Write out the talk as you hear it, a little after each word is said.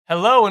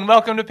Hello and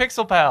welcome to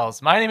Pixel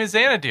Pals. My name is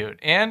Xanadude,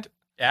 and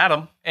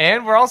Adam.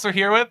 And we're also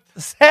here with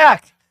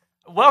Zach.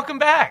 Welcome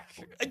back.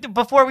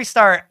 Before we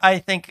start, I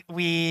think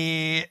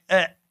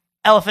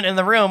elephant in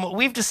the room,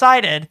 we've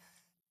decided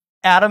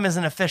Adam is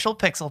an official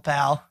Pixel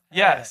Pal.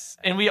 Yes,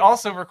 and we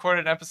also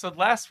recorded an episode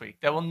last week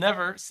that will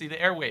never see the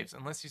airwaves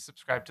unless you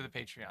subscribe to the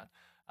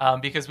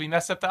Patreon, because we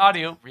messed up the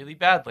audio really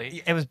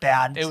badly. It was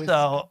bad.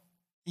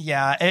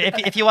 Yeah,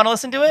 if you want to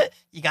listen to it,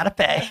 you got to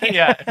pay.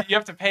 Yeah, you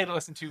have to pay to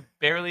listen to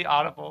barely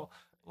audible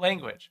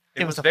language.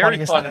 It was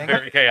very fun and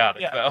very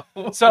chaotic,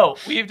 though. So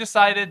we've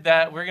decided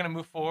that we're going to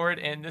move forward,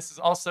 and this is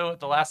also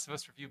the Last of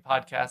Us Review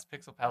podcast,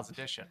 Pixel Pals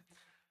Edition.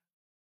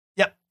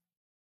 Yep.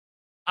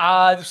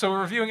 So we're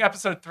reviewing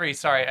episode 3.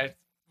 Sorry,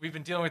 we've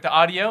been dealing with the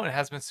audio, and it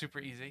has been super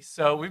easy.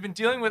 So we've been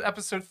dealing with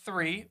episode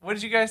 3. What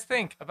did you guys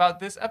think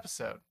about this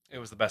episode? It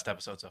was the best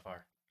episode so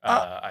far.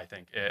 I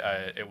think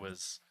it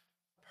was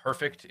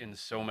perfect in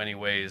so many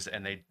ways,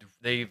 and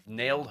they've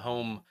nailed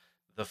home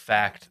the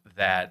fact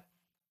that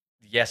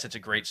yes, it's a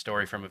great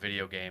story from a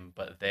video game,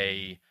 but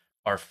they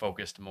are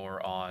focused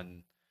more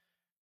on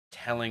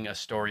telling a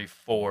story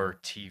for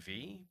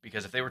TV,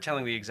 because if they were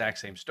telling the exact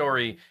same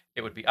story,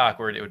 it would be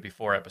awkward. It would be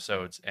 4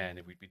 episodes and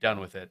we'd be done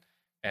with it.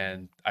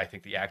 And I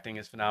think the acting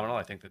is phenomenal.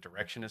 I think the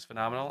direction is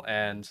phenomenal,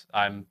 and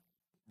I'm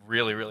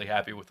really, really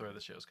happy with where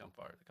the show's come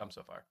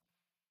so far.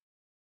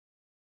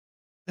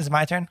 Is it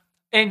my turn?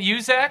 And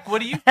you, Zach,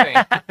 what do you think?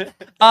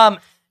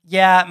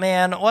 Yeah,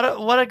 man,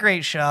 what a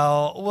great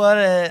show.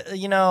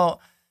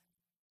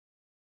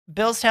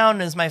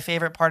 Billstown is my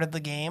favorite part of the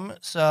game.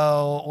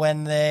 So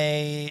when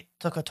they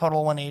took a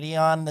total 180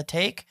 on the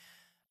take,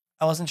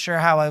 I wasn't sure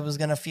how I was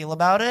going to feel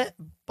about it,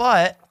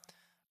 but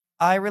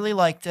I really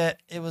liked it.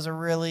 It was a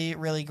really,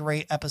 really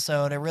great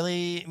episode. It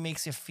really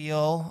makes you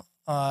feel,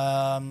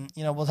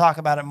 we'll talk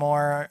about it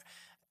more.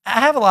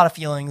 I have a lot of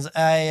feelings.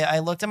 I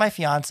looked at my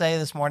fiance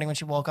this morning when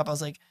she woke up. I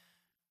was like,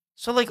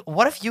 so,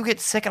 what if you get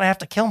sick and I have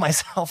to kill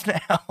myself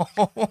now?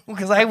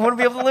 Because I wouldn't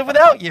be able to live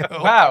without you.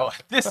 Wow,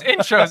 this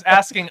intro is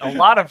asking a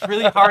lot of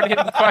really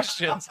hard-hitting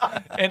questions,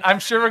 and I'm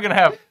sure we're going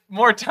to have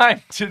more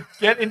time to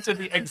get into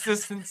the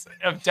existence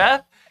of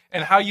death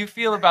and how you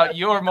feel about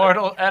your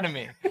mortal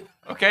enemy.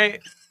 Okay?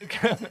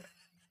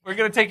 We're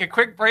going to take a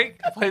quick break,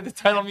 play the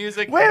title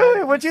music.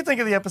 Wait, what'd you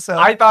think of the episode?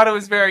 I thought it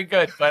was very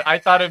good, but I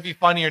thought it would be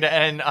funnier to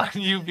end on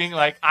you being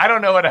like, I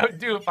don't know what I would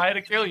do if I had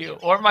to kill you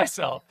or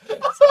myself.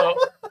 So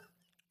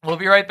we'll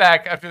be right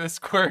back after this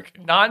quirk,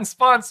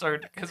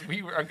 non-sponsored, because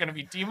we are going to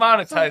be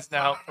demonetized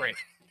now. Break.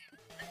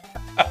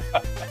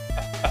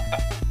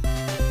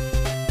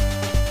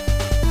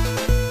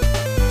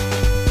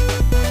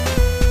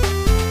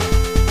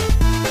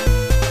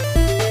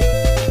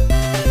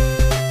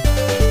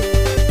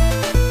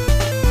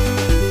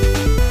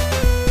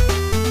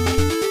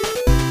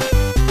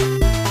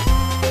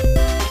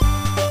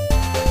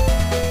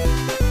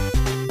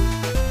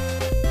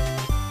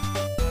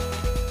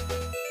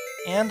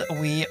 And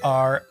we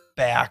are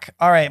back.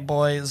 All right,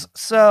 boys.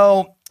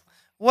 So,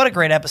 what a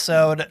great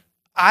episode.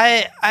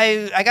 I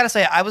gotta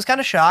say, I was kind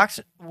of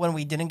shocked when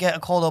we didn't get a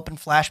cold open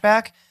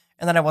flashback,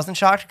 and then I wasn't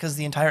shocked because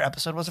the entire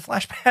episode was a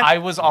flashback. I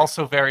was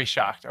also very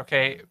shocked,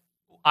 okay?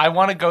 I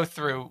want to go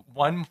through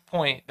one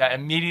point that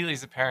immediately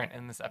is apparent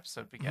in this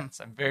episode begins.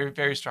 Mm-hmm. I'm very,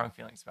 very strong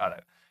feelings about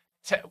it.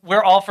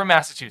 We're all from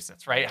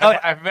Massachusetts, right?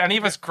 Have any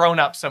of us grown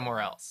up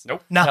somewhere else?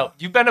 Nope. No.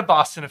 You've been to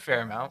Boston a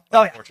fair amount.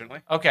 Unfortunately.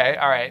 Okay,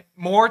 all right.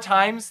 More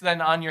times than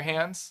on your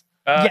hands?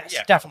 Yes,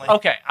 yeah. definitely.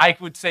 Okay, I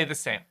would say the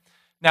same.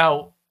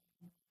 Now,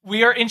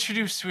 we are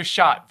introduced to a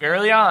shot very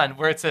early on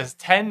where it says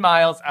 10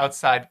 miles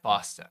outside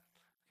Boston,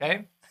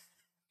 okay?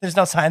 There's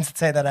no signs that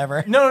say that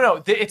ever.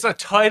 No. It's a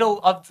title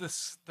of the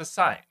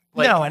sign.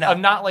 No, I know.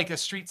 Not like a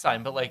street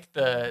sign, but like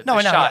the I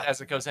know, shot yeah. as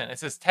it goes in. It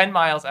says 10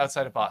 miles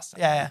outside of Boston.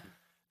 Yeah.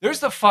 There's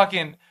the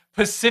fucking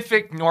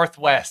Pacific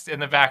Northwest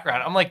in the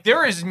background. I'm like,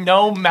 there is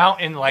no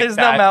mountain like There's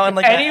that no mountain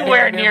like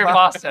anywhere that near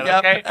Boston,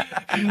 Yep.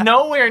 okay?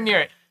 Nowhere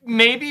near it.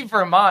 Maybe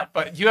Vermont,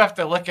 but you have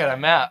to look at a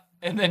map,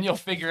 and then you'll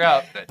figure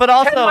out. But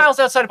also, 10 miles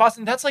outside of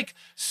Boston, that's like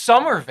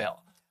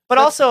Somerville. But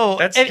also,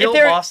 That's still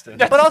Boston.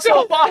 That's But also-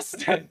 still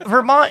Boston.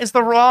 Vermont is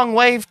the wrong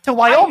way to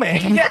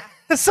Wyoming. Yeah.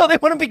 So they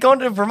wouldn't be going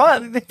to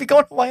Vermont. They'd be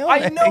going to Wyoming.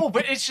 I know,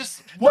 but it's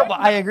just... No, but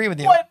I agree with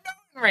you. What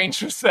mountain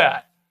range was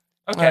that?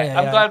 Okay, Yeah.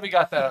 I'm glad we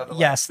got that out of the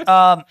way. Yes.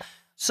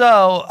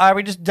 So are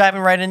we just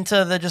diving right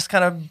into the just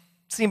kind of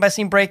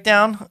scene-by-scene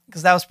breakdown?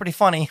 Because that was pretty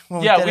funny.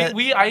 When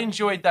I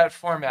enjoyed that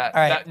format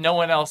All right. that no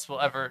one else will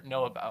ever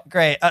know about.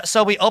 Great.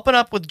 So we open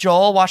up with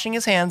Joel washing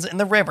his hands in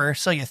the river,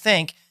 so you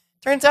think.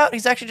 Turns out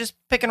he's actually just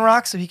picking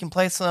rocks so he can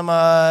play some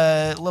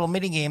little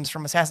mini games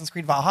from Assassin's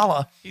Creed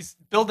Valhalla. He's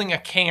building a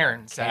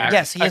cairn, Zach.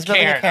 Yes, he is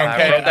building a cairn.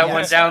 I wrote that Yes.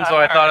 one down, so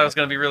I thought I was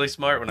going to be really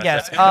smart when I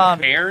said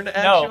cairn,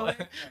 actually.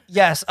 No.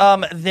 Yes.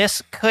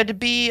 This could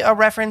be a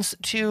reference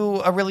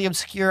to a really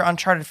obscure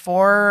Uncharted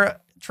 4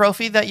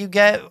 trophy that you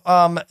get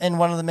in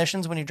one of the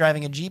missions when you're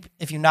driving a Jeep.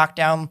 If you knock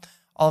down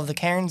all of the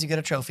cairns, you get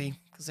a trophy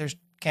because there's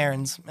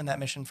cairns in that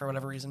mission for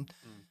whatever reason.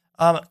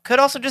 Could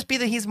also just be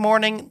that he's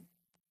mourning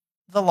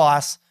the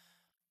loss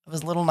of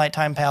his little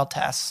nighttime pal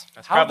Tess.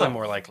 That's How probably the-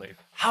 more likely.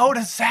 How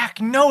does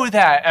Zach know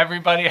that,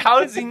 everybody?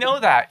 How does he know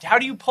that? How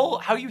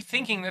are you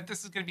thinking that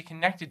this is going to be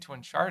connected to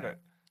Uncharted?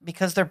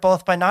 Because they're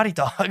both by Naughty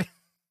Dog.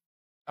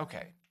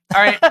 Okay.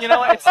 All right. You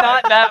know, it's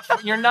not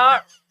that you're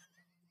not.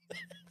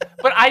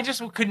 But I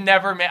just could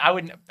never.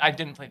 I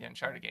didn't play the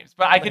Uncharted games,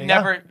 but I There could you go.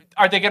 never.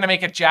 Are they going to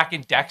make a Jack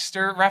and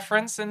Dexter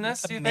reference in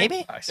this? Do you think?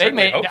 Maybe. I They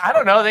certainly made. hope I so.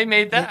 don't know. They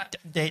made that.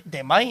 They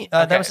might.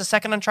 Okay. That was a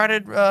second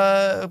Uncharted,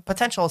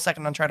 potential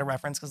second Uncharted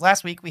reference, because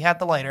last week we had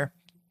the lighter.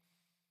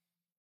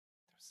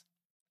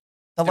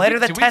 The lighter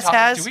that Tess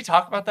has. Did we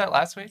talk about that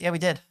last week? Yeah, we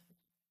did.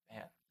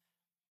 Man.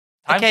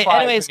 Time Okay,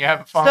 flies anyways, when you're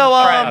having fun so, with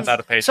I'm friends. not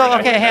a patron. So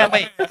okay,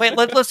 anymore. wait.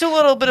 Let's do a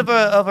little bit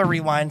of a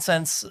rewind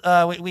since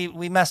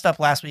we messed up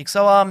last week.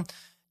 So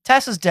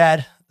Tess is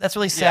dead. That's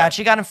really sad. Yeah.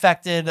 She got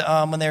infected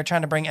when they were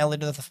trying to bring Ellie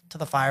to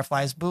the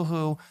Fireflies.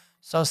 Boo-hoo.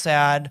 So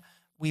sad.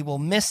 We will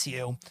miss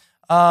you.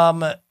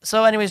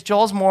 So anyways,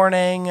 Joel's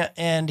mourning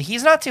and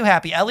he's not too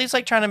happy. Ellie's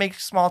like trying to make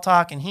small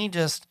talk and he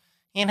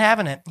ain't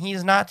having it.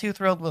 He's not too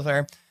thrilled with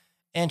her.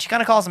 And she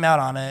kind of calls him out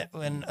on it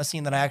in a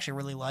scene that I actually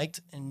really liked.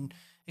 And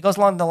it goes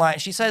along the line.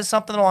 She says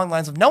something along the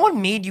lines of, "No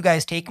one made you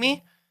guys take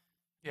me.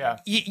 Yeah.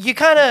 You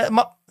kind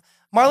of,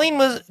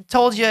 Marlene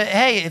told you,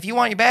 hey, if you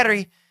want your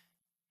battery,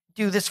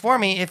 do this for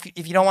me. If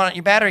you don't want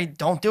your battery,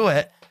 don't do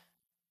it.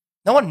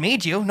 No one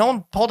made you. No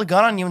one pulled a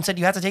gun on you and said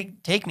you have to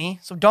take me.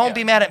 So don't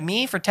be mad at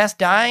me for Tess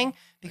dying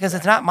because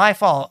it's not my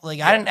fault. Like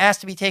I didn't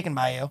ask to be taken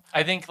by you."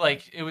 I think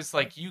like it was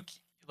like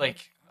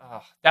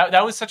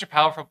that was such a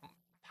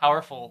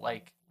powerful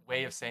like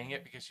way of saying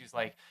it because she's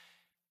like,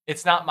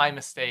 it's not my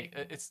mistake.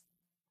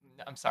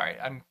 I'm sorry.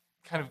 I'm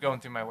kind of going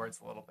through my words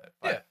a little bit.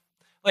 But Yeah.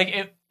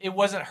 Like it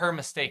wasn't her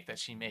mistake that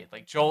she made.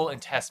 Like Joel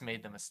and Tess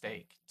made the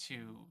mistake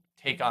to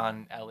take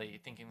on Ellie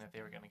thinking that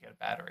they were going to get a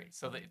battery.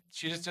 So that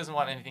she just doesn't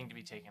want anything to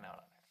be taken out on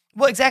her.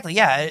 Well, exactly.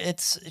 Yeah.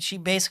 She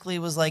basically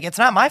was like, it's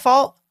not my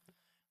fault.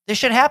 This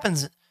shit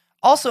happens.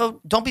 Also,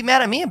 don't be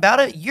mad at me about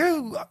it.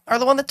 You are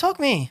the one that took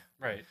me.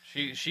 Right.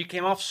 She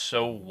came off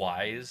so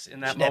wise in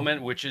that She did.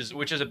 moment, which is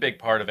a big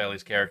part of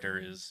Ellie's character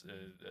is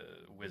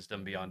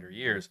wisdom beyond her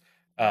years.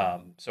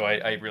 So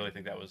I really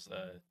think that was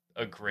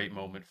a great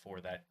moment for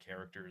that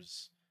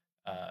character's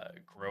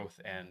growth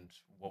and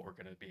what we're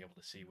going to be able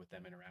to see with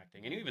them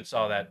interacting. And you even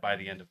saw that by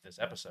the end of this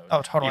episode.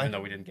 Oh, totally. Even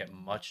though we didn't get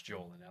much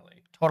Joel and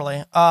Ellie.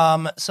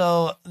 Totally.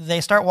 So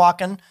they start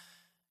walking.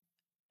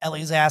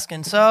 Ellie's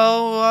asking,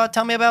 so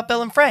tell me about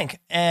Bill and Frank.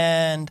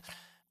 And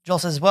Joel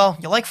says, well,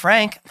 you like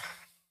Frank.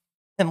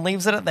 And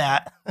leaves it at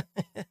that.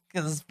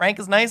 Because Frank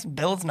is nice,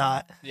 Bill is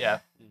not. Yeah.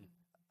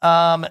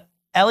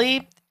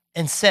 Ellie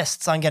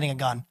insists on getting a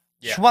gun.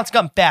 Yeah. She wants a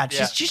gun bad.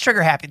 Yeah. She's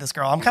trigger happy, this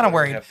girl. I'm We kind of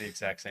literally worried. have the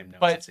exact same notes,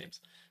 But- it seems.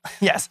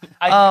 Yes.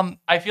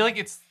 I feel like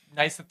it's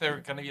nice that they're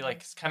going to be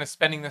like kind of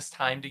spending this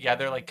time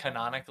together, like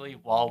canonically,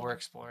 while we're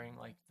exploring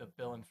like the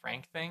Bill and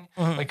Frank thing,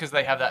 Mhm. like because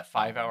they have that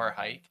 5-hour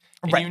hike,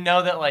 and Right. you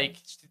know that like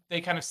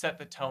they kind of set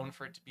the tone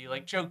for it to be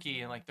like jokey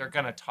and like they're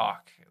gonna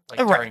talk like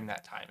Right. during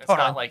that time. It's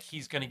Totally. not like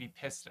he's gonna be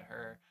pissed at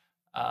her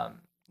The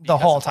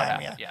because whole of what time,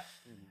 happened. yeah.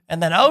 Yeah.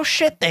 And then, oh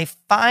shit, they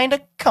find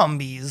a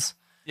Cumbies.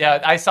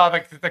 Yeah, I saw the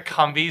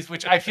Cumbies,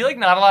 which I feel like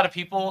not a lot of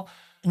people.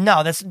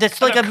 No, that's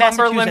like a Cumberland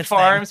Massachusetts thing.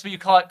 Farms, but you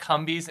call it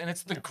Cumbies, and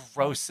it's the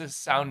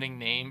grossest sounding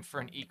name for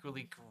an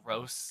equally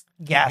gross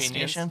Gas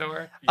convenience station.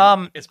 store.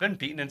 It's been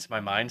beaten into my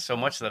mind so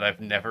much that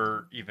I've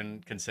never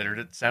even considered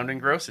it sounding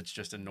gross. It's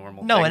just a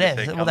normal No, thing it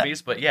to is. say Well, that-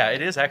 Cumbies, but yeah,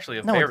 it is actually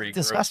a No, it's very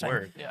gross disgusting.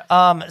 word.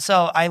 Yeah.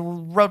 So I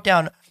wrote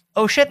down,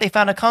 oh shit, they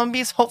found a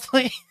Cumbies.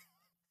 Hopefully,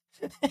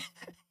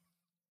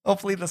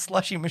 hopefully the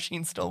slushy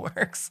machine still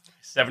works.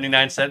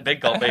 79-cent big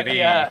gulp, baby.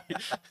 Yeah.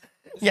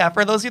 Yeah,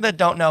 for those of you that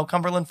don't know,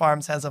 Cumberland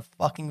Farms has a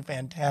fucking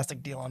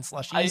fantastic deal on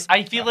slushies.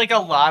 I feel like a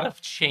lot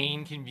of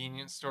chain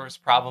convenience stores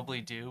probably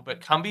do,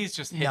 but Cumbies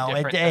just hit No, it-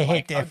 different. they than, hit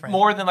like, different.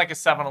 more than like a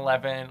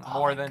 7-Eleven, Oh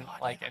more my than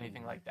God, like yeah.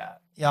 anything like that.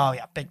 Oh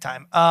yeah, big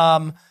time.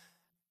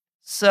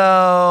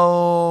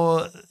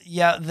 So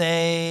yeah,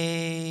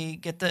 they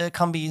get the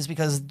Cumbies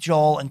because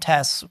Joel and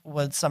Tess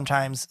would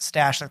sometimes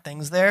stash their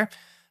things there,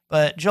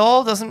 but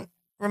Joel doesn't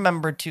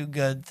remember too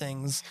good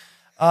things.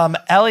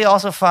 Ellie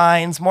also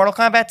finds Mortal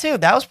Kombat 2.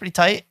 That was pretty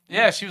tight.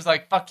 Yeah, she was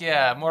like, "Fuck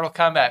yeah, Mortal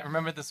Kombat!"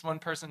 Remember this one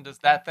person does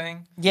that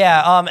thing?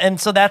 Yeah. And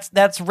so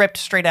that's ripped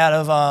straight out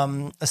of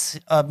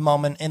a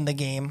moment in the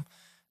game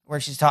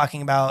where she's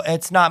talking about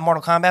it's not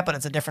Mortal Kombat, but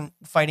it's a different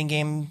fighting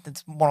game.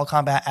 It's Mortal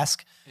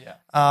Kombat-esque.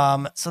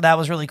 Yeah. So that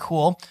was really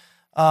cool.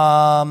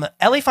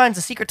 Ellie finds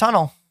a secret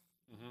tunnel.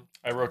 Mhm.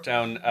 I wrote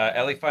down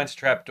Ellie finds a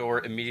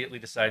trapdoor, immediately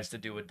decides to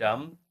do a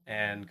dumb,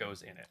 and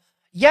goes in it.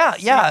 Yeah.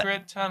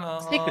 Secret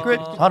tunnel.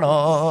 Secret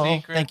tunnel.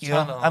 Secret Thank you.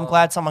 tunnel. I'm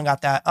glad someone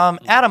got that.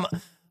 Adam,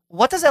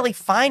 what does Ellie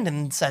find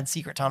in said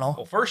secret tunnel?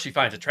 Well, first she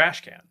finds a trash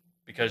can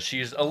because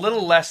she's a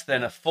little less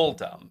than a full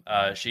dumb.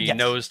 She Yes.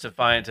 knows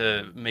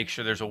to make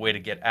sure there's a way to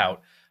get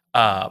out.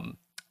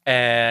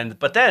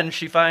 But then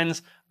she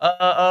finds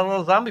a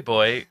little zombie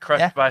boy crushed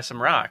Yeah. by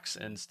some rocks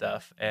and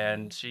stuff,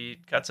 and she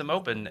cuts him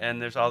open,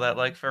 and there's all that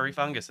like furry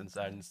fungus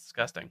inside, and it's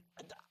disgusting.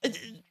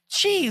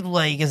 She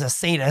like is a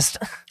sadist.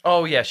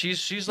 Oh yeah,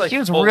 she's like she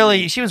was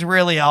fully-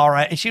 really all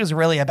right. She was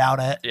really about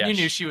it. yeah, You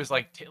knew she was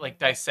like like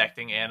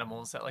dissecting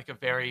animals at like a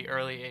very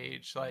early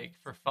age, like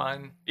for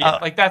fun. Yeah.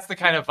 Like that's the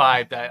kind of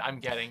vibe that I'm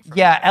getting. From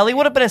Yeah, that Ellie scene.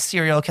 would have been a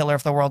serial killer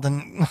if the world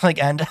didn't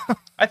like end.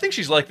 I think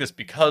she's like this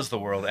because the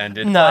world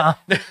ended. Nah.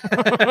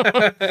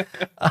 but-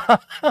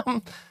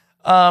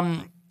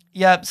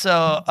 Yep.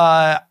 So,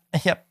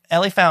 yep.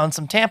 Ellie found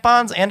some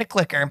tampons and a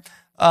clicker.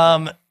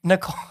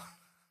 Nicole,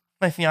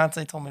 my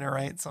fiance, told me to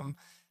write some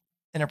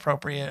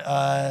inappropriate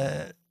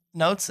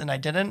notes, and I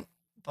didn't.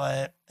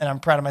 And I'm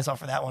proud of myself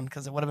for that one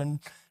because it would have been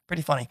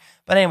pretty funny.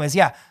 But anyways,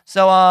 yeah.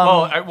 So, Okay.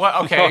 Hold on, what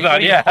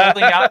are you yeah.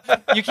 holding out?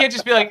 You can't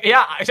just be like,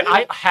 yeah,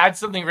 I had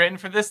something written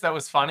for this that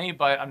was funny,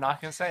 but I'm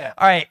not gonna say it.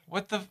 all right.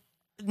 What the?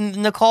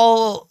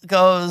 Nicole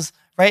goes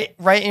right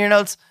in your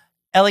notes.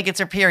 Ellie gets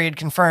her period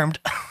confirmed.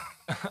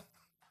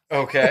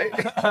 Okay.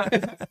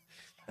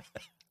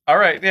 All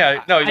right.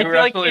 Yeah. No, you were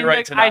absolutely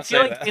right to not I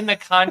feel say like that. in the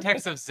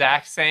context of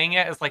Zach saying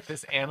it as like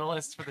this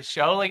analyst for the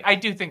show, like I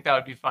do think that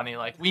would be funny.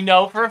 Like we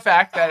know for a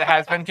fact that it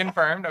has been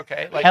confirmed.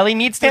 Okay. Like Ellie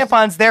needs there's-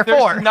 tampons,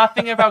 therefore. there's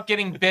nothing about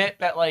getting bit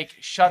that like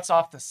shuts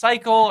off the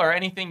cycle or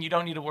anything. You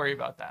don't need to worry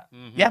about that.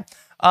 Mhm. Yeah.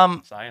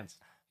 Science.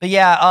 But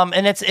yeah,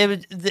 and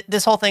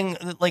this whole thing,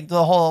 like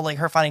the whole like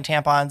her finding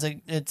tampons,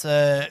 it's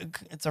a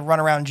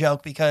runaround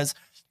joke because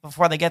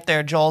before they get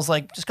there, Joel's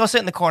like, just go sit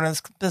in the corner.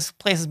 This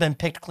place has been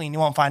picked clean. You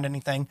won't find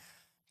anything.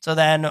 So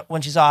then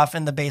when she's off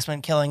in the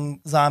basement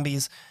killing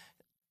zombies,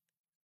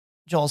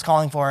 Joel's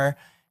calling for her.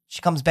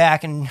 She comes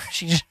back and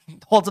she just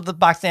holds up the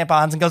box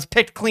tampons and goes,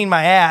 picked clean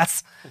my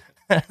ass.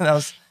 that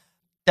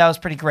was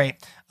pretty great.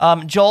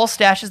 Joel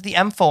stashes the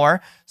M4.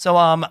 So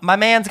my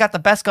man's got the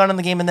best gun in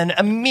the game and then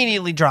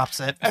immediately drops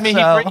it. I mean,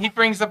 So- he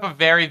brings up a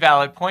very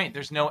valid point.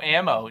 There's no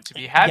ammo to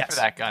be had Yes.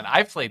 for that gun.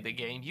 I've played the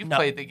game. You've No.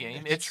 played the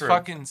game. It's true.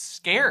 fucking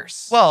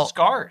scarce. Well,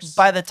 scarce.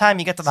 by the time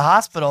you get to the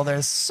hospital,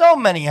 there's so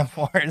many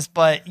M4s,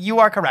 but you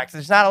are correct.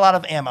 There's not a lot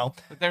of ammo.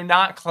 But they're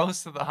not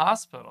close to the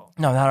hospital.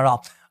 No, not at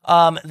all.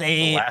 The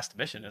They last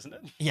mission, isn't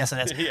it? yes,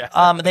 it is.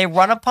 Yeah. They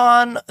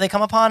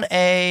come upon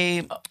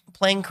a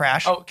plane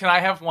crash. Oh, can I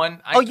have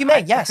one? Oh, you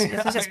may. Yes,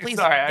 yes, please,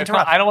 Sorry,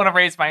 interrupt. I don't want to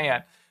raise my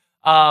hand.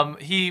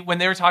 When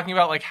they were talking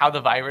about like how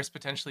the virus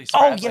potentially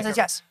spread. Oh, yes, like,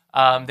 yes,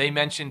 yes. They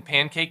mentioned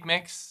pancake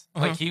mix.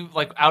 Mhm. Like he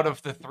like out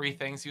of the three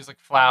things, he was like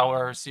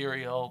flour,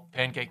 cereal,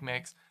 pancake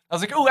mix. I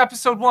was like, oh,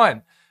 episode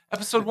 1.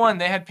 Episode 1,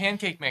 they had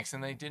pancake mix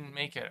and they didn't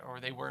make it, or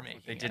they were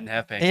making They it. didn't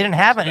have They pancakes. didn't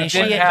have any. They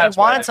She didn't have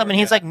wanted one. some, and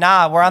he's like,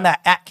 "Nah, we're on that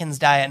Atkins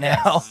diet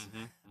now."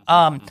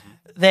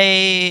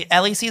 Mhm.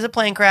 Ellie sees a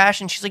plane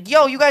crash, and she's like,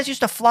 "Yo, you guys used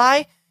to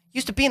fly?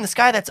 Used to be in the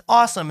sky? That's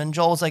awesome." And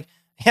Joel was like,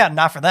 "Yeah,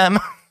 not for them."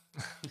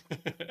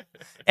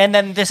 And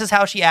then this is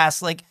how she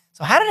asks, like,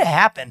 "So how did it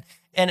happen?"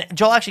 And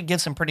Joel actually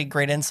gives some pretty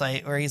great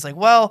insight, where he's like,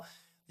 "Well,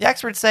 the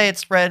experts say it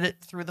spread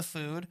through the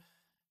food,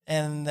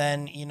 and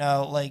then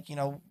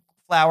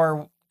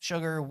flour,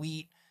 sugar,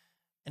 wheat,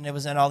 and it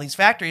was in all these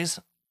factories.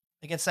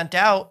 It gets sent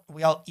out.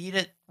 We all eat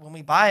it when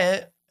we buy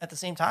it at the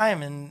same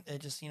time, and it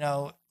just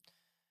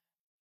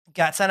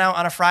got sent out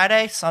on a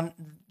Friday.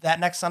 That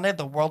next Sunday,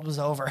 the world was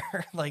over.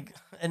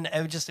 And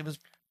it was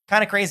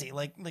kind of crazy.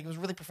 Like it was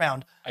really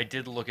profound. I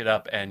did look it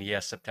up, and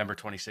yes, September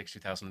 26,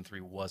 2003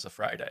 was a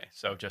Friday.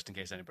 So just in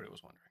case anybody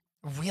was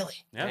wondering. Really?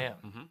 Yeah. Damn.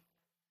 Mhm.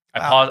 I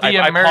Wow. paused. The I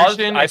paused.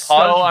 immersion I is so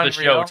paused the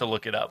show unreal. to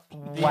look it up.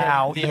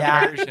 Wow. The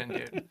Yeah. immersion,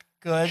 dude.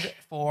 Good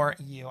for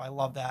you. I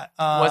love that.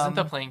 Wasn't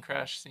the plane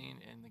crash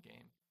scene in the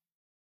game?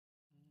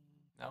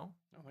 No?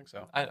 I don't think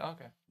so.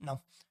 Okay.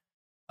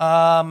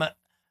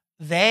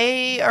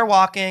 They are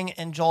walking,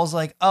 and Joel's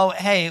like, "Oh,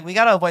 hey, we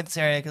gotta avoid this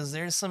area because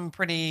there's some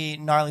pretty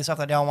gnarly stuff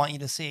that I don't want you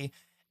to see."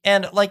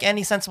 And like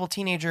any sensible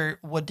teenager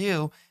would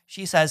do,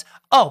 she says,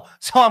 "Oh,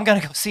 so I'm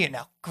gonna go see it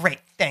now. Great,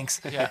 thanks."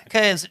 Yeah.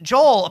 Because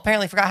Joel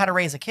apparently forgot how to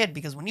raise a kid.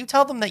 Because when you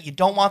tell them that you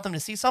don't want them to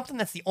see something,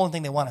 that's the only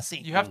thing they want to see.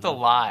 You have to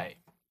lie.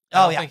 I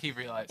Oh, don't yeah. think he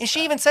realized And she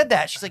that. even said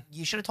that. She's like,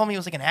 "You should have told me it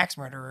was like an axe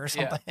murderer or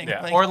Yeah. something."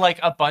 Yeah. Like- Or like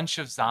a bunch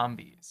of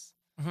zombies.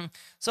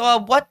 so,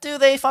 what do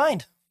they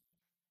find?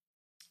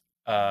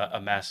 A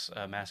mass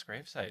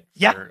gravesite.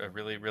 Yeah. For a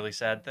really, really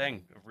sad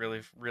thing. A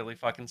really, really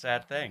fucking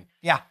sad thing.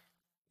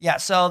 Yeah,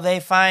 so they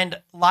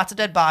find lots of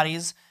dead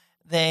bodies.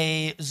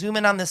 They zoom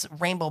in on this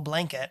rainbow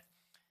blanket,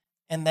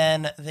 and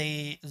then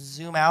they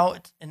zoom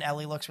out, and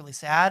Ellie looks really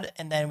sad,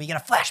 and then we get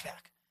a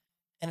flashback,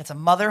 and it's a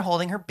mother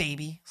holding her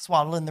baby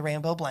swaddled in the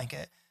rainbow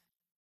blanket.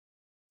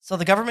 So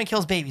the government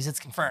kills babies. It's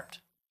confirmed.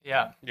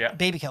 Yeah. Yeah.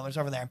 Baby killers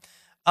over there.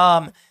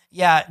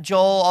 Yeah,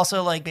 Joel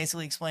also like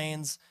basically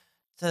explains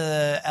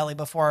to Ellie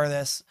before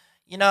this,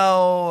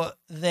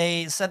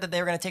 they said that they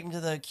were going to take him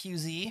to the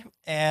QZ,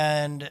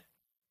 and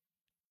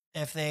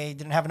if they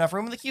didn't have enough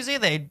room in the QZ,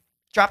 they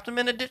dropped him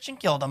in a ditch and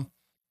killed him.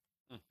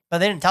 But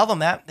they didn't tell them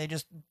that. They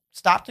just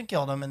stopped and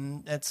killed him,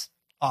 and it's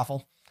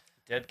awful.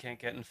 Dead can't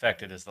get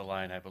infected is the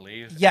line, I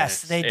believe. And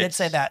Yes, it's- they did it's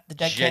say that. The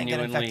dead can't get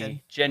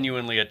infected.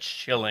 Genuinely a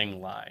chilling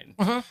line.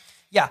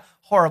 Yeah,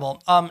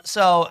 horrible.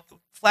 So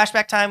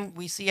flashback time,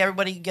 we see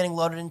everybody getting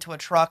loaded into a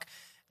truck,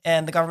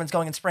 and the government's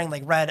going and spraying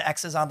like red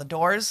X's on the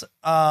doors.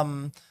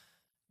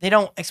 They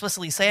don't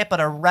explicitly say it,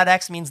 but a red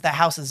X means the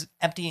house is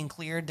empty and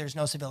cleared. There's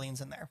no civilians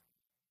in there,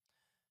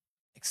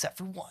 except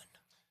for one.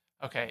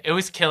 Okay, it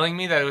was killing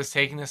me that it was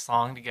taking this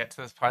long to get to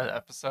this part of the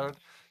episode.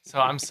 So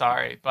I'm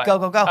sorry, but Go.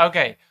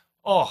 Okay.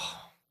 Oh,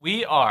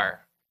 we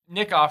are.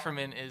 Nick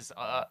Offerman is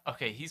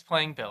okay. He's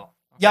playing Bill.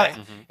 Okay? Yeah.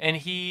 And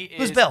he is.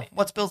 Who's Bill?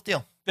 What's Bill's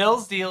deal?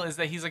 Bill's deal is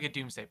that he's like a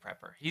doomsday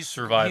prepper. He's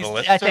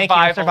Survivalist. Thank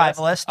you,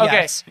 survivalist. Okay.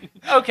 Yes.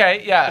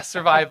 Okay. Yeah,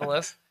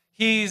 survivalist.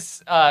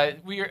 He's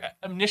we are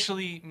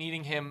initially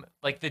meeting him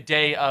like the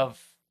day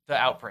of the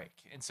outbreak,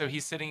 and so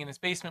he's sitting in his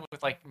basement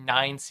with like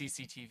 9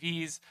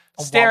 CCTVs,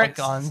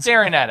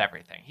 staring at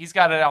everything. He's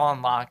got it all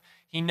on lock.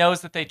 He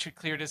knows that they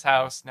cleared his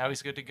house. Now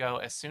he's good to go.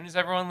 As soon as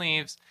everyone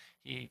leaves,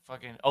 he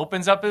fucking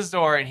opens up his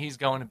door and he's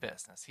going to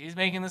business. He's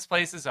making this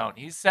place his own.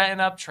 He's setting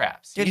up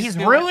traps. Dude, he's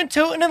rootin',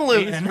 tootin', and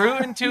lootin'. He's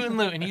rootin', tootin',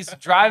 lootin'. He's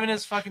driving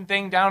his fucking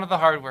thing down to the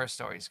hardware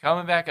store. He's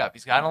coming back up.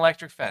 He's got an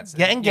electric fence.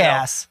 Getting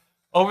gas.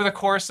 Over the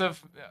course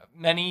of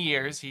many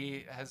years,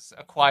 he has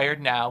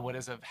acquired now what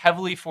is a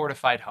heavily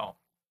fortified home.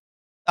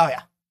 Oh,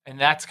 yeah. And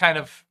that's kind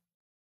of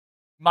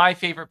my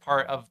favorite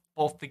part of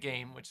both the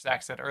game, which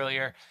Zach said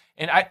earlier,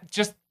 and I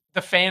just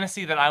the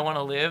fantasy that I want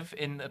to live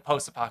in the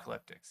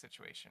post-apocalyptic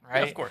situation, right?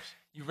 Yeah, of course.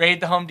 You raid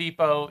the Home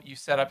Depot, you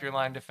set up your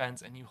line of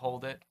defense, and you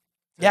hold it.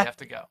 So Yeah. You have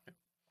to go.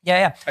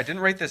 Yeah. I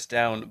didn't write this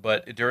down,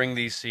 but during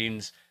these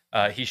scenes,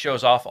 he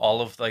shows off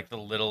all of like the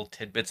little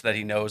tidbits that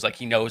he knows. Like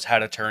he knows how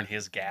to turn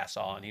his gas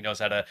on. He knows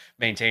how to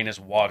maintain his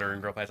water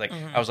and grow plants. Like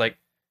I was like,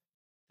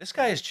 this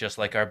guy is just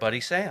like our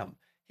buddy Sam.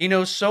 He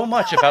knows so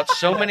much about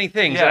so many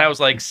things. Yeah. And I was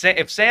like,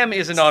 if Sam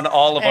isn't on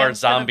all of our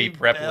Sam's gonna zombie be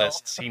prep Bill.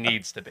 lists, he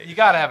needs to be. You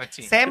got to have a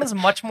team. Sam is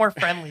much more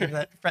friendly.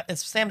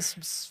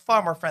 Sam's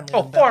far more friendly.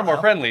 Oh, than far Bill, more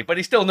though. friendly, but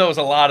he still knows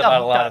a lot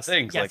about a lot of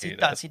things. Yes, like he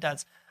does. He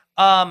does.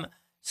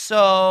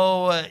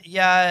 So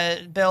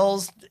yeah,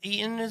 Bill's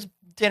eating his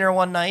dinner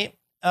one night,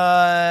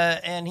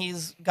 and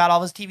he's got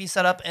all his TV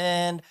set up.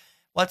 And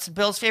what's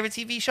Bill's favorite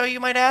TV show, you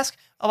might ask?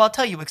 Oh, I'll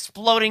tell you,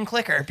 Exploding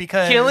Clicker,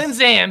 because Killing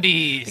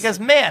zombies. Because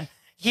man,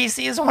 he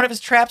sees one of his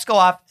traps go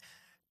off,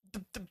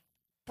 the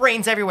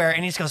brains everywhere,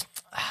 and he just goes,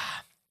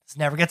 this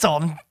never gets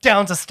old. And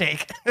downs a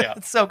steak. Yeah.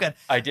 It's so good.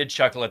 I did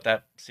chuckle at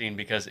that scene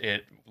because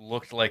it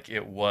looked like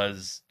it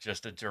was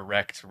just a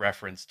direct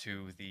reference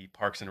to the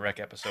Parks and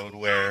Rec episode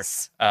where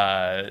Yes.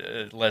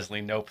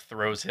 Leslie Knope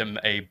throws him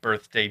a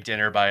birthday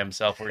dinner by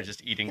himself where he's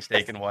just eating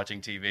steak and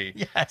watching TV.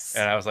 Yes.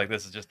 And I was like,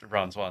 this is just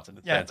Ron Swanson.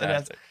 It's Yeah, it is.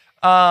 fantastic.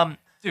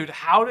 Dude,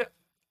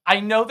 I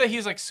know that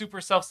he's like super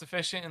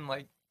self-sufficient and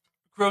like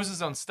grows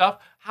his own stuff.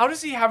 How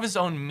does he have his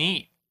own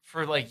meat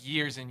for like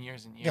years and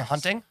years and years? You're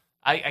hunting?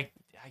 I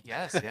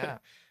guess, yeah.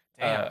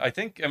 Damn. I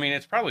think,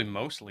 it's probably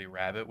mostly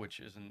rabbit, which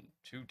isn't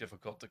too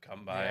difficult to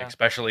come by, Yeah.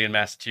 especially in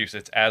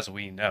Massachusetts, as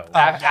we know.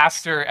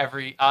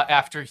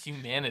 After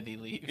humanity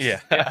leaves.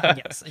 Yeah.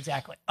 Yes,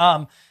 exactly.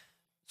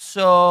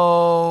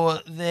 So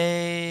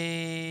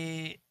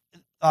a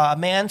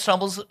man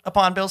stumbles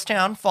upon Bill's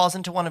town, falls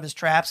into one of his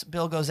traps.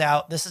 Bill goes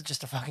out. This is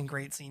just a fucking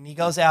great scene. He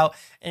goes out,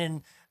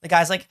 and the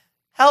guy's like,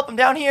 help, I'm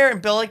down here.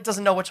 And Bill like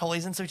doesn't know which hole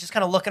he's in, so he's just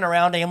kind of looking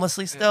around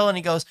aimlessly still. And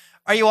he goes,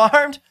 are you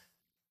armed?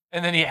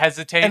 And then he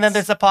hesitates. And then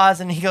there's a pause,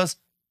 and he goes,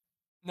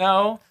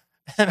 no.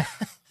 and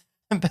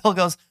Bill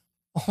goes,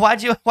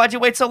 why'd you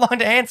wait so long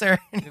to answer?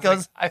 And he He's goes,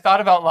 like, I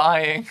thought about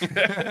lying.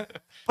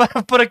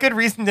 but a good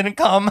reason didn't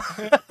come.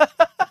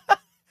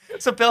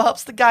 So Bill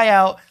helps the guy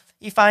out.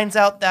 He finds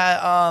out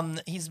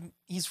that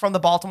he's from the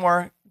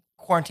Baltimore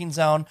quarantine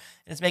zone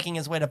and is making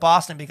his way to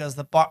Boston because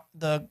the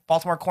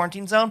Baltimore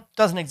quarantine zone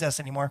doesn't exist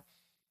anymore.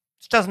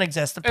 It just doesn't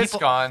exist. It's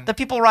gone. The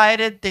people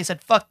rioted. They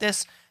said, fuck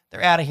this.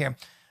 They're out of here.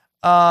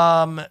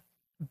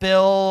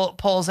 Bill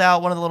pulls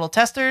out one of the little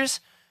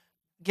testers,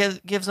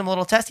 gives him a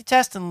little testy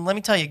test, and let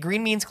me tell you,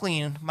 green means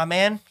clean. My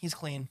man, he's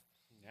clean.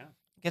 Yeah.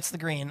 Gets the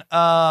green.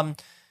 The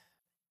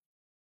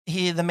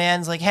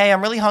man's like, hey,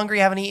 I'm really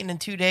hungry. I haven't eaten in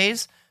 2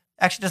 days.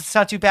 Actually, doesn't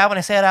sound too bad when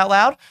I say it out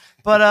loud.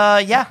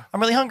 But yeah,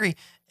 I'm really hungry.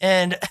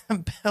 And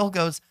Bill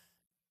goes,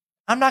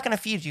 I'm not going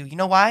to feed you. You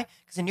know why?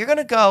 Because then you're going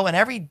to go and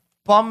every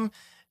bum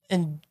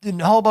and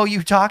hobo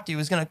you talk to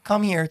is going to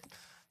come here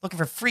looking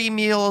for free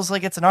meals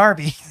like it's an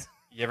Arby's.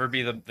 You ever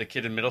be the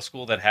kid in middle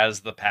school that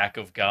has the pack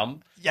of gum?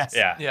 Yes.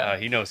 Yeah. Yeah.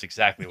 He knows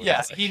exactly what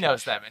Yes, it's like. he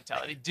knows that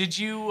mentality. Did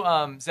you,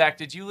 Zach,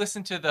 did you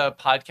listen to the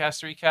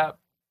podcast recap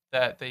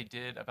that they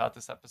did about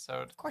this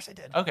episode? Of course I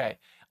did. Okay.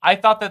 I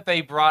thought that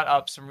they brought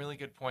up some really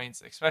good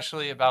points,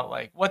 especially about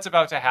like what's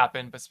about to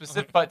happen, but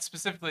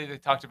specifically they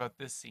talked about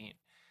this scene.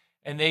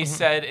 And they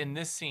said in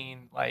this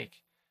scene, like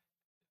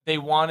they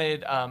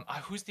wanted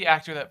who's the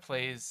actor that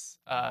plays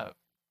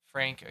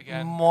Frank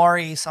again?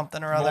 Maury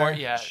something or other. More,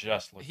 yeah.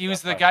 Just looked He was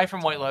up the five guy seconds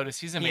from White ago. Lotus.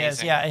 He's He amazing.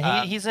 is,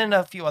 yeah. He's in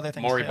a few other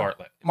things Maury too.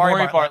 Bartlett.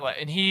 Maury Bartlett,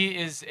 and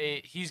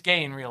he's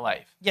gay in real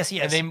life. Yes, he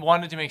is. And they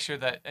wanted to make sure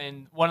that,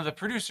 and one of the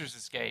producers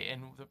is gay,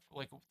 and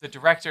the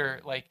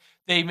director,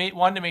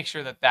 wanted to make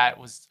sure that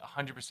was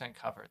 100%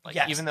 covered. Like,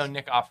 Yes. even though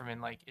Nick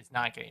Offerman is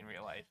not gay in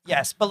real life.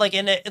 Yes, but like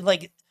in it,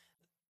 like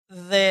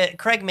the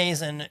Craig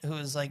Mazin, who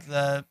is like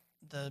the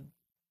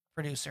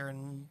producer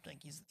and like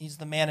he's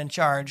the man in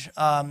charge.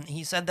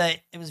 He said that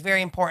it was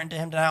very important to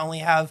him to not only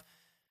have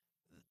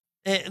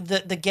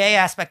the gay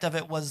aspect of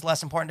it was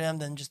less important to him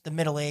than just the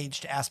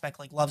middle-aged aspect,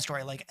 like love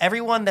story. Like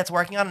everyone that's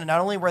working on it, not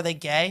only were they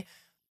gay,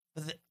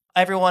 but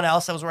everyone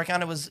else that was working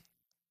on it was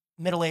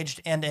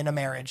middle-aged and in a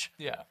marriage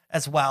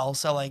as well.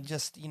 So like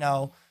just,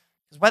 'cause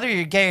whether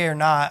you're gay or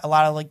not, a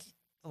lot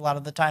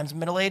of the times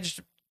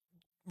middle-aged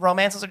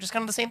romances are just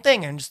kind of the same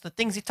thing, and just the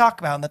things you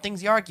talk about and the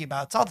things you argue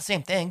about, it's all the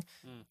same thing.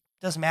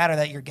 Doesn't matter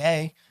that you're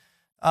gay.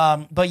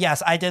 But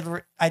yes, I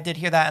did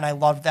hear that, and I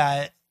loved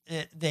that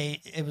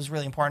it was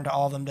really important to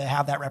all of them to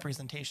have that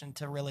representation,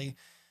 to really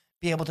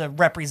be able to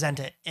represent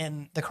it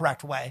in the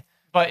correct way.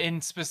 But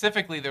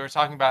specifically, they were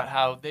talking about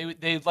how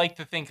they like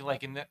to think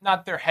like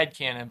not their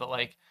headcanon, but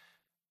like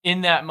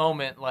in that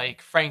moment,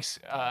 like Frank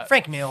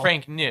knew.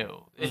 Frank already knew.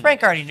 Frank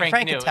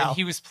could tell. And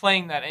he was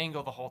playing that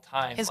angle the whole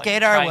time. His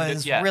gaydar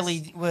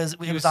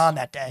was on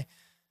that day.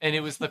 And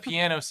it was the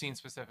piano scene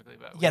specifically.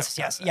 But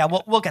yes. Yeah,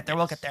 we'll get there.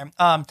 We'll get there.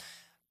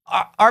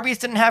 Arby's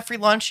didn't have free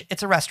lunch.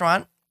 It's a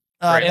restaurant.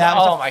 That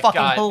was a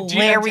fucking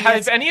hilarious.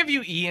 Have any of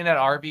you eaten at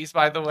Arby's,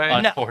 by the way?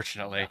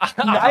 Unfortunately. I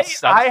I'm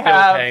still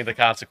paying the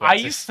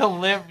consequences. I used to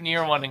live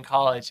near one in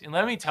college, and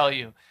let me tell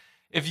you,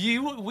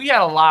 we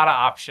had a lot of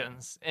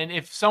options, and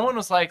if someone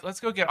was like,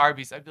 let's go get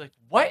Arby's, I'd be like,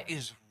 what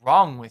is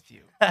wrong with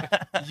you?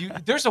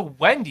 There's a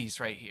Wendy's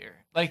right here.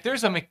 Like,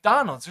 there's a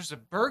McDonald's, there's a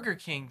Burger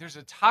King, there's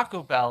a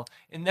Taco Bell,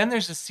 and then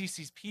there's a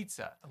Cece's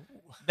Pizza.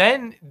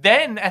 Then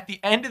at the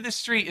end of the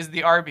street is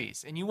the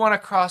Arby's, and you want to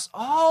cross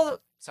all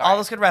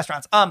those good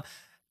restaurants.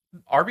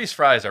 Arby's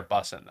fries are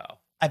bussin' though.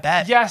 I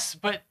bet. Yes,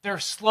 but their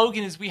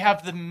slogan is we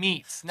have the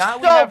meats,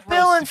 not we so have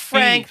Bill roast and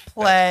Frank beef.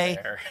 play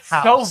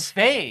house. So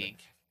vague.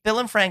 Bill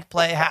and Frank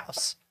play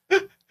house.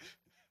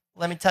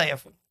 Let me tell you,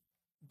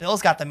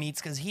 Bill's got the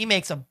meats because he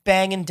makes a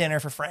banging dinner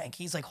for Frank.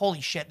 He's like,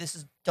 holy shit, this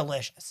is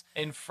delicious.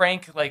 And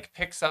Frank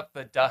picks up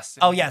the dust.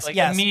 And yes.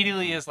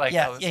 Immediately is like,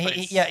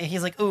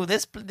 he's like, ooh,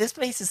 this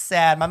place is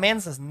sad. My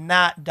man says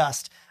not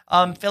dust.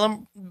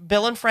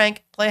 Bill and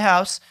Frank play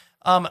house.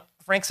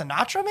 Frank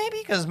Sinatra maybe,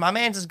 because my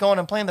man's just going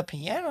and playing the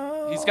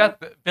piano.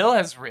 Bill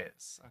has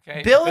Riz.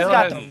 Okay, Bill has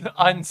got the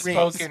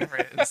unspoken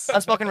Riz.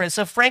 Unspoken Riz.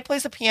 So Frank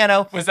plays the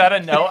piano. Was that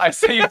a no? I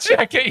say you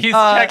check it. He's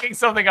checking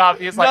something off.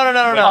 He's like,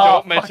 no.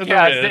 Don't mention the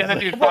Riz. The other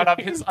dude brought up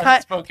his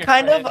unspoken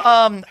Riz.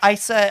 I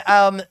said,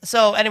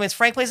 so anyways,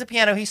 Frank plays the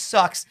piano. He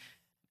sucks.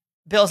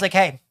 Bill's like,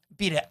 hey,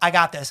 beat it. I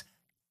got this.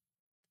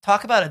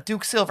 Talk about a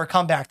Duke Silver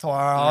comeback tour,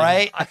 all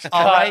right?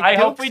 All right. I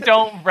hope we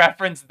don't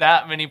reference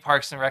that many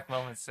Parks and Rec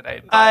moments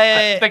today.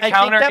 I think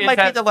that might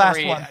be the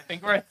last one. I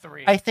think we're at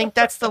 3. I think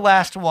that's the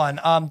last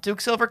one.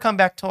 Duke Silver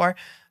comeback tour.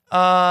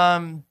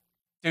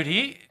 Dude,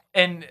 he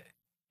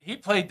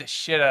played the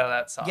shit out of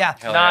that song.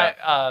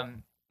 Yeah.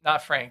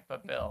 Not Frank,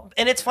 but Bill.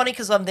 And it's funny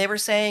because they were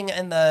saying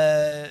in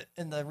the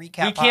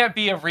recap, we can't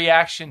be a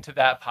reaction to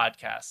that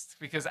podcast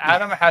because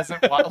Adam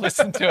hasn't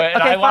listened to it,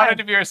 and I wanted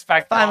to be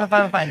respectful.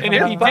 Fine. And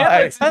if he did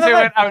listen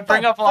to it, I would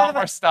bring up a lot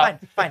more stuff.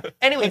 Fine.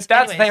 Anyways,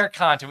 that's their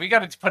content. We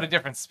got to put a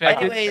different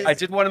spin. I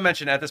did want to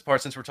mention at this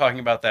part, since we're talking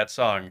about that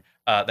song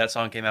came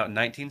out in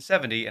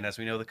 1970, and as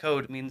we know, the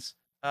code means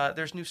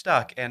there's new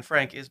stock, and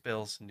Frank is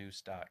Bill's new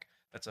stock.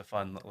 That's a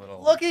fun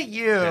little. Look at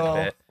you!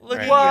 Look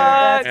at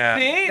what? Yeah.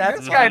 See,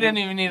 this guy didn't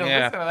even need to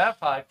listen to that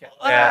podcast.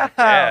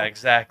 Yeah,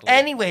 exactly.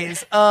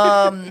 Anyways,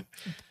 so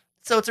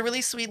it's a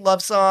really sweet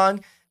love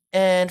song,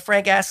 and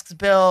Frank asks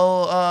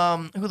Bill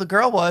who the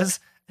girl was,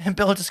 and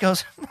Bill just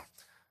goes,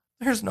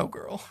 "There's no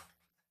girl,"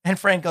 and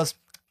Frank goes,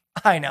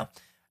 "I know,"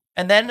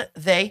 and then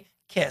they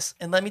kiss,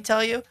 and let me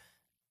tell you,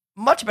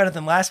 much better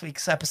than last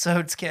week's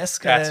episode's kiss,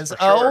 because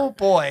oh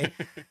boy,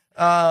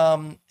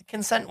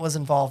 consent was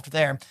involved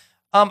there.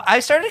 I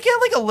started to get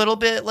a little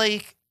bit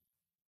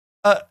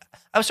I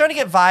was starting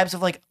to get vibes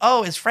of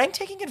oh, is Frank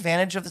taking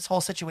advantage of this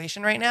whole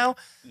situation right now?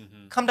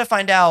 Mm-hmm. Come to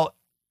find out,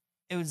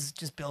 it was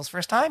just Bill's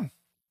first time.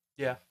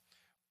 Yeah,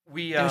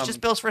 it was just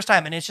Bill's first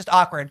time, and it's just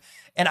awkward.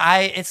 And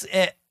I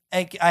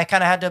kind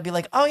of had to be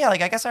like, oh yeah, I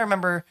guess I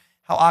remember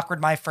how awkward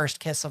my first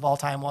kiss of all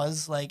time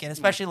was. And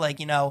especially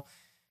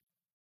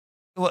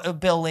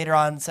Bill later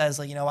on says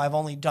I've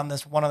only done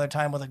this one other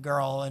time with a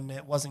girl, and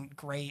it wasn't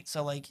great.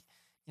 So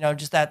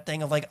just that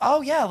thing of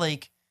oh yeah,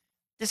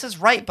 this is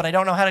right, but I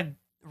don't know how to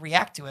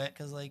react to it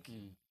because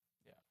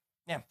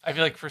yeah. I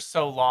feel for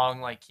so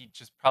long he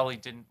just probably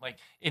didn't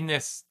in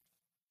this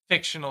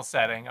fictional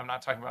setting. I'm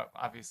not talking about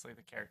obviously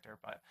the character,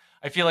 but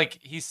I feel like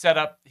he set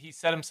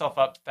himself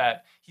up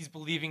that he's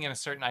believing in a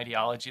certain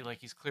ideology. Like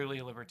he's clearly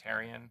a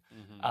libertarian.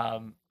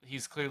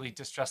 He's clearly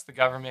distrusts the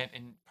government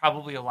and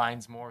probably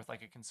aligns more with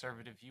like a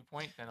conservative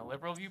viewpoint than a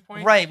liberal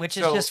viewpoint. Right, which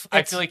is So just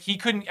I feel like he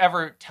couldn't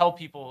ever tell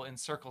people in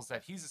circles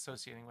that he's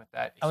associating with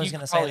that. I was He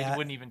gonna say probably that.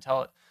 wouldn't even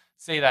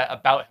say that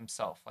about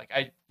himself. Like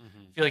I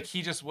Mm-hmm. feel like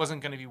he just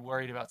wasn't going to be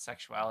worried about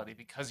sexuality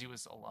because he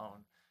was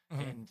alone,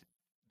 Mhm. and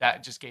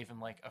that just gave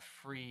him like a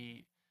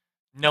free.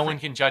 No one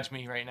can judge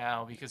me right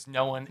now because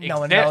no one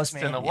knows exists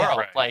me. in the Yeah. world.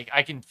 Right. Like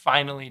I can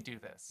finally do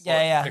this.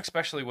 Yeah.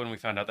 Especially when we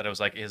found out that it was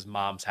like his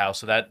mom's house.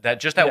 So that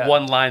Yeah.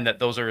 one line that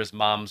those are his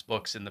mom's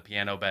books in the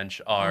piano bench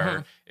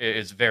Mhm.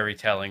 is very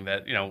telling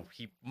that,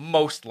 he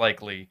most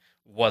likely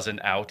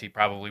wasn't out. He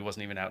probably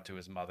wasn't even out to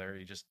his mother.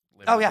 He just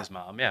lived with his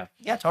mom. Yeah.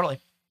 Yeah,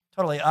 totally.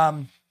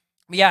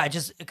 Yeah,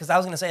 just because I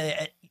was gonna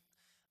say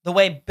the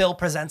way Bill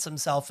presents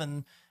himself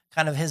and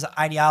kind of his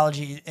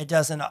ideology, it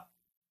doesn't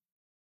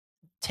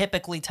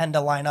typically tend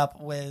to line up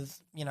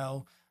with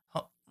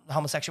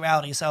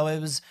homosexuality. So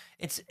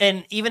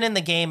and even in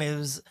the game,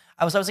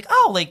 I was like,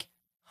 oh, like,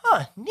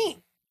 huh, neat,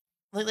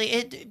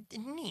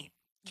 neat.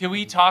 Can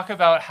we talk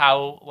about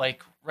how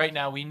like right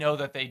now we know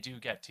that they do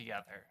get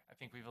together? I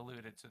think we've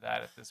alluded to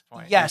that at this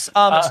point. Yes. So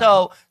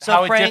how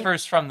Frank, it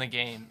differs from the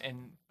game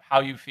and how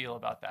you feel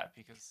about that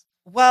because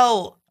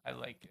well, I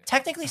like it.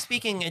 technically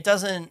speaking, it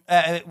doesn't.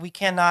 We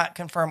cannot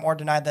confirm or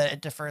deny that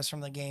it differs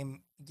from the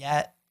game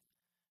yet,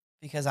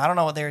 because I don't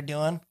know what they were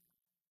doing.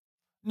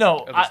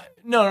 No, At least-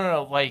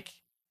 no. Like,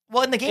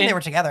 Well, in the game they were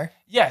together.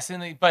 yes,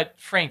 but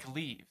Frank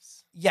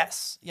leaves.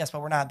 Yes,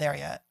 but we're not there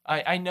yet.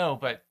 I know,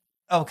 but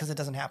Oh, because it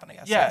doesn't happen, I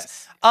guess.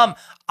 yes.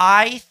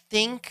 I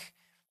think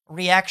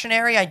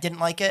reactionary. I didn't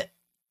like it.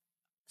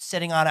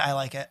 Sitting on it, I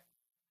like it.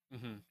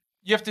 Mm-hmm.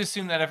 You have to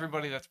assume that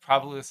everybody that's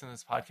probably listening to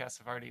this podcast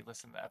have already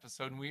listened to the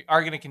episode, and we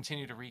are going to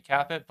continue to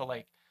recap it. But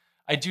like,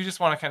 I do just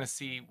want to kind of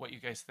see what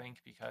you guys think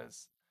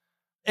because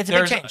It's a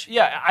big change.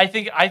 Yeah, I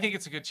think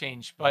it's a good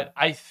change, but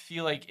I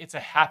feel like it's a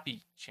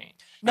happy change.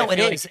 No, I it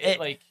feel is.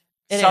 like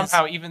It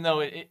somehow, even though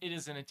it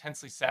is an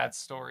intensely sad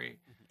story,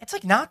 It's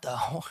like not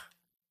though.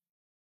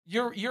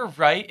 you're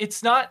right.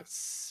 It's not.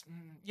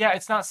 Yeah,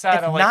 it's not sad.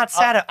 It's how, not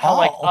sad at how,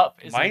 like, all. up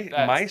isn't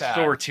that My sad.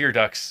 store tear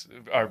ducts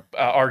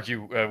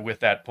argue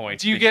with that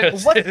point. Do you get-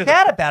 because- What's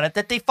sad about it?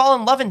 That they fall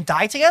in love and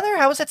die together?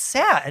 How is that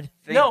sad?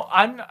 No,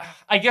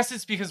 I guess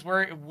it's because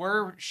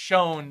we're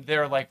shown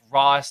their like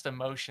rawest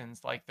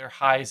emotions, like their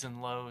highs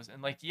and lows,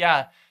 and like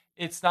yeah,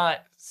 it's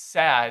not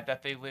sad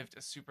that they lived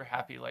a super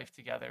happy life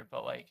together,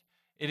 but like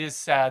it is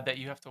sad that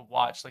you have to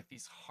watch like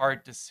these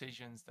hard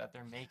decisions that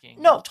they're making.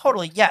 No,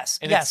 totally. Yes.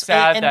 And yes. it's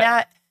sad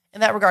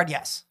in that regard,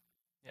 yes.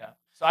 Yeah.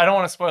 So I don't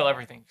want to spoil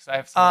everything because I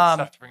have some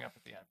stuff to bring up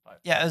at the end. But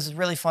Yeah, it was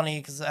really funny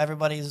because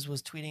everybody was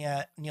tweeting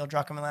at Neil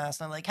Druckmann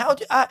last night, like, "How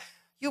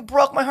you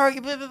broke my heart?"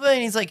 Blah, blah, blah.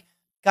 And he's like,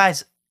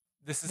 "Guys,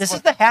 this this what-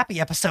 is the happy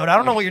episode. I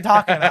don't know what you're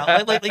talking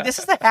about. like this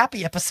is the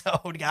happy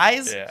episode,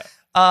 guys." Yeah.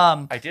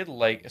 Um, I did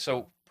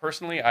so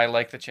personally, I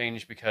like the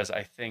change because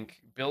I think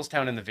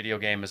Billstown in the video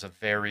game is a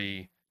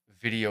very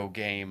video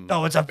game.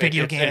 Oh, it's a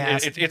video game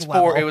ass It's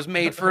level. it was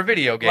made for a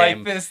video like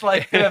game. this,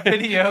 like a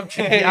video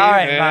game. all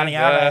right, Bonnie.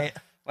 All right.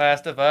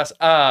 Last of Us.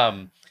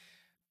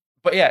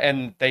 But yeah,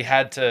 and they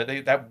had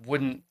to.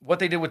 What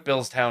they did with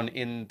Billstown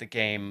in the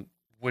game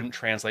wouldn't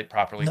translate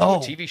properly to a No.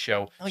 TV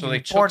show. Oh, so you'd they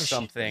be bored took as shit.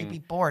 something. You'd be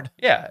bored.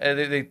 Yeah,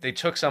 they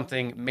took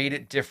something, made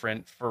it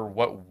different for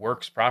what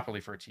works properly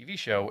for a TV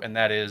show, and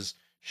that is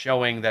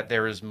showing that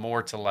there is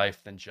more to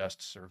life than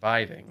just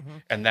surviving.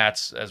 Mhm. And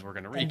that's, as we're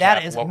going to recap, And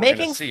that is what we're gonna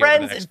making see over the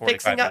friends next and 45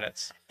 fixing up-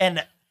 minutes.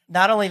 And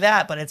not only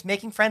that, but it's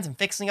making friends and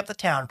fixing up the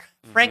town.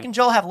 Frank Mhm. and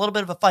Joel have a little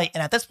bit of a fight,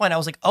 and at this point, I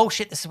was like, "Oh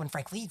shit, this is when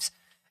Frank leaves."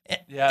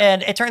 Yeah.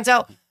 And it turns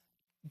out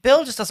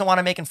Bill just doesn't want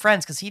to make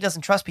friends because he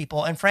doesn't trust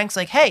people. And Frank's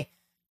like, "Hey,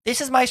 this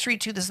is my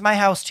street too. This is my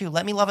house too.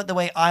 Let me love it the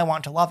way I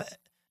want to love it,"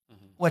 Mhm.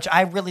 which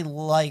I really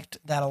liked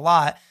that a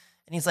lot.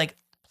 And he's like,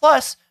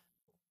 "Plus,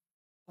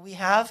 we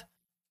have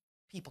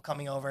people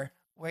coming over.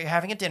 We're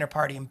having a dinner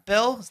party, and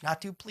Bill is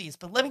not too pleased.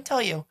 But let me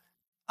tell you,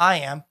 I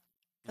am,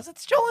 because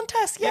it's Joel and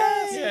Tess.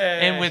 Yay!"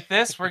 And with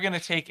this, we're going to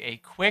take a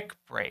quick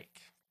break.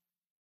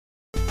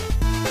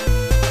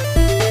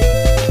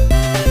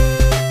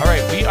 All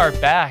right, we are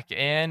back.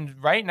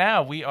 And right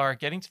now, we are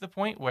getting to the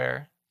point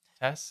where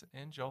Tess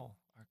and Joel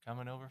are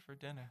coming over for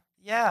dinner.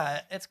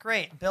 Yeah, it's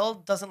great. Bill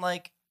doesn't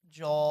like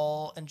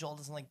Joel, and Joel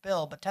doesn't like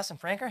Bill, but Tess and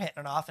Frank are hitting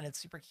it off, and it's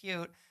super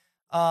cute.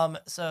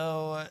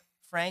 So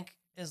Frank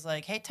is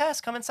like, "Hey, Tess,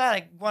 come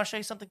inside. I want to show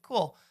you something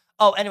cool."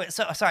 Oh, anyway,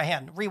 so sorry,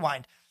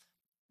 rewind.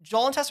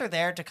 Joel and Tess are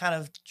there to kind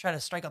of try to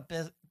strike up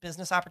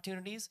business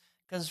opportunities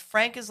because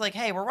Frank is like,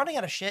 "Hey, we're running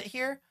out of shit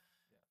here,"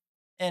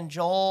 and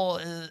Joel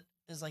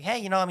is like,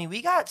 "Hey,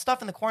 we got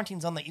stuff in the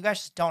quarantine zone that you guys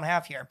just don't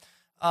have here."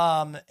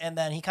 And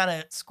then he kind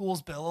of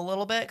schools Bill a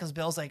little bit because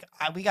Bill's like,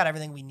 "We got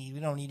everything we need. We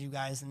don't need you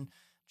guys." And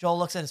Joel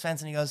looks at his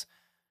fence and he goes,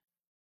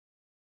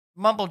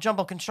 "Mumble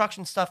jumble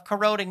construction stuff,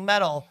 corroding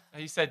metal."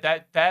 He said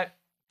that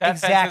That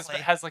fence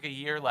Exactly. has like a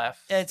year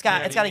left. It's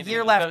got what I a mean? year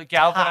The left.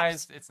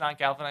 galvanized. It's not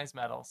galvanized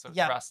metal, so it's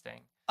Yeah.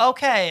 rusting.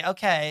 Okay.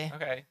 Okay.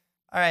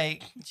 All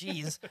right.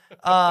 Jeez.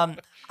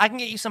 I can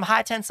get you some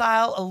high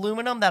tensile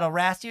aluminum that'll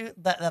last you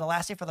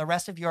for the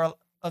rest of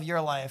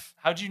your life.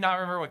 How'd you not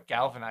remember what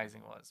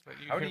galvanizing was? But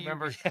you How do can you-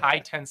 remember high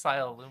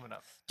tensile aluminum.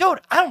 Dude,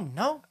 I don't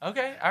know.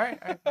 Okay. All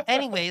right.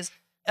 Anyways,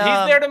 He's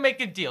there to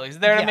make a deal. He's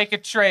there yeah. to make a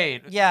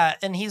trade. Yeah,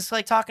 and he's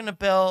like talking to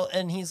Bill,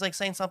 and he's like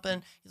saying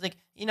something. He's like,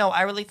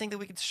 I really think that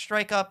we could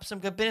strike up some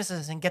good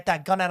businesses and get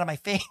that gun out of my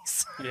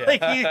face.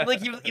 Yeah.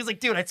 he's like,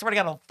 dude, I swear to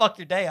God, I'll fuck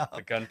your day up.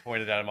 The gun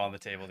pointed at him on the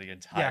table. The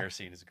entire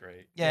scene is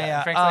great. Yeah.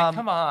 And Frank's like,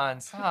 come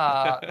on,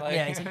 stop.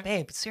 Yeah, he's like,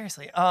 babe,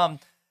 seriously.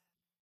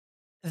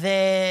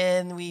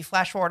 Then we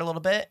flash forward a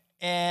little bit,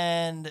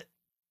 and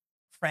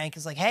Frank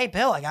is like, hey,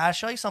 Bill, I gotta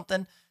show you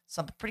something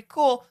pretty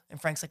cool.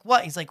 And Frank's like,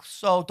 what? He's like,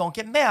 so don't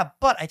get mad,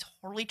 but I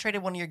totally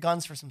traded one of your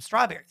guns for some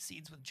strawberry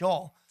seeds with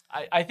Joel.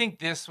 I think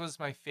this was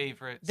my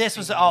favorite. This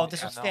was scene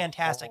this in was the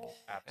fantastic.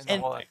 in the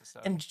whole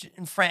episode.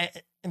 And Frank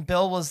and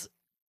Bill was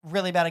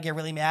really about to get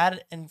really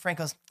mad, and Frank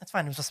goes, that's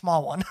fine, it was a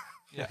small one.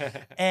 Yeah.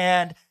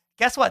 And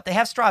guess what? They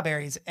have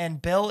strawberries,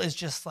 and Bill is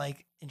just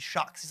like in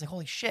shock. He's like,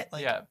 holy shit.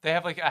 Like, yeah, they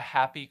have like a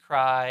happy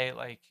cry,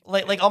 like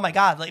oh my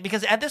God. Like,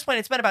 because at this point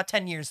it's been about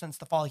 10 years since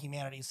the fall of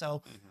humanity.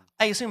 So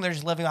I assume they're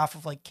just living off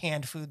of like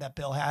canned food that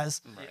Bill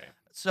has. Right.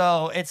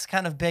 So it's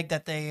kind of big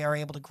that they are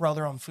able to grow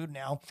their own food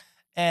now.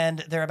 And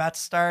they're about to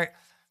start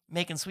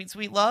making sweet,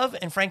 sweet love.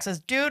 And Frank says,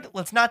 dude,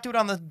 let's not do it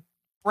on the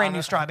brand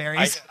new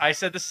strawberries. I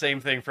said the same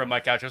thing from my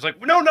couch. I was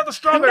like, no, not the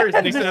strawberries.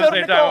 And he said it at the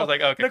same time. I was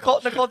like, okay. Nicole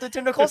did too.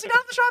 Nicole said,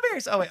 not the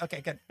strawberries. Oh, wait.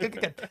 Okay, good.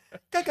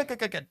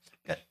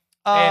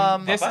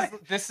 And this Bye-bye.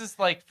 is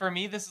like, for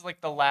me, this is like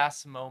the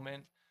last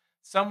moment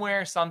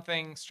somewhere,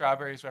 something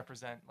strawberries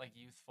represent like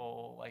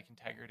youthful, like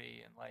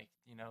integrity and like,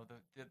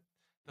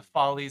 the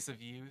follies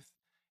of youth.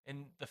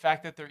 And the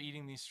fact that they're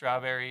eating these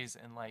strawberries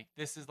and like,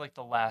 this is like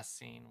the last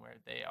scene where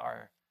they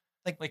are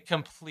like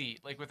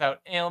complete, like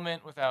without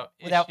ailment, without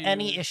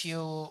any issues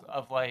issue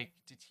of like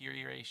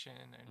deterioration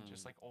and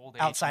just like old age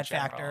in outside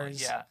general.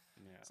 factors. Yeah.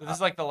 Yeah. So this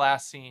is like the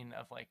last scene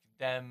of like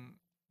them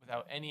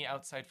without any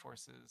outside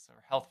forces or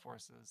health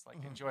forces,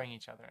 like enjoying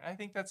each other. And I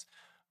think that's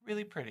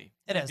really pretty.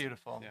 It really is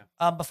beautiful.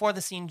 Yeah. Before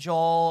the scene,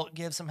 Joel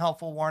gives some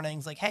helpful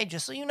warnings, like, "Hey,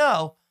 just so you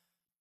know,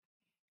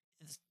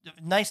 it's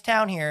a nice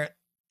town here.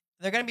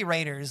 They're gonna be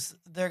raiders.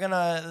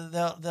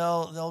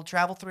 They'll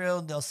travel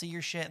through. They'll see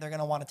your shit. They're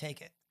gonna want to take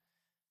it.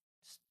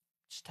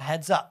 Just a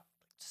heads up.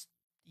 Just,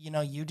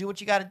 you do what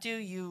you got to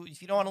do.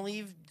 If you don't want to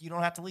leave, you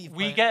don't have to leave."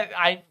 We get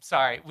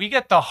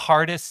the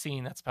hardest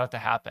scene that's about to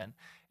happen.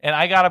 And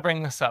I got to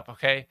bring this up,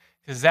 okay?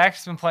 Because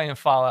Zach's been playing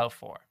Fallout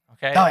 4,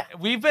 okay? Oh, yeah.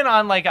 We've been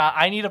on like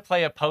I need to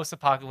play a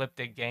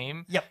post-apocalyptic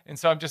game. Yep. And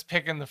so I'm just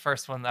picking the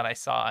first one that I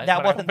saw. That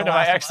when wasn't I The opened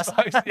Last my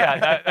of Us. Xbox.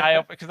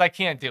 Yeah, because I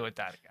can't do it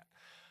that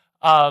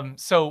again.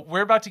 So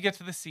we're about to get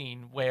to the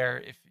scene where,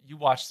 if you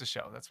watch the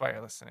show, that's why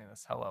you're listening to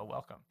this. Hello,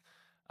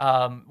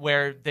 welcome.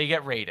 Where they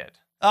get raided.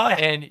 Oh, yeah.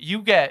 And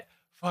you get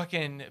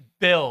fucking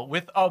Bill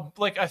with a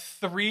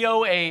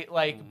 308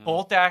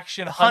 bolt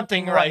action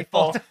hunting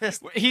rifle.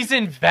 He's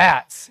in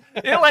VATS.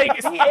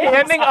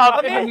 Standing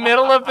up in the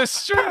middle of the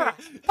street,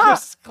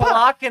 just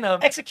clocking him.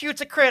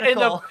 Executes a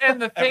critical.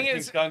 And the thing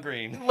Everything's is, gone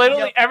green.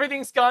 literally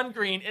everything's gone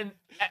green, and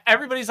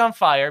everybody's on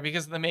fire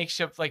because of the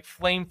makeshift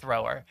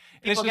flamethrower. And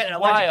People it's getting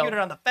just wild. electrocuted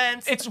on the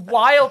fence. It's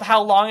wild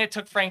how long it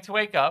took Frank to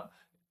wake up.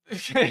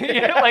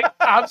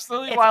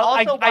 Absolutely It's wild.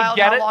 also I wild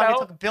get how it long though.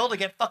 it took Bill to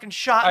get fucking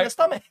shot in the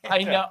stomach. I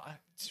know.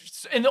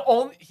 And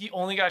he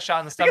only got shot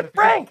in the stomach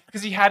Frank!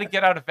 because he had to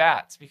get out of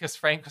VATS because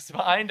Frank was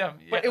behind him.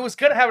 But it was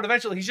going to happen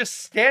eventually. He's just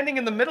standing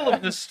in the middle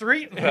of the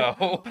street,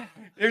 though.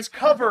 There's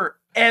cover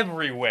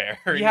everywhere.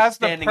 He has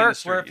the standing in perk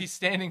the where if street. he's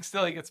standing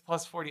still, he gets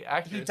plus 40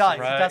 accuracy. He does.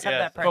 Right, He does have yeah.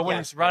 that perk. But when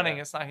yes. he's running,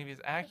 it's not going to be as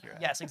accurate.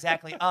 Yes,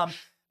 exactly.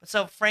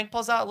 So Frank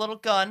pulls out a little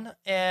gun,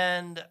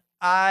 and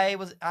I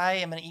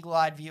am an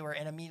eagle-eyed viewer,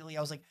 and immediately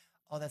I was like,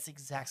 "Oh, that's the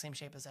exact same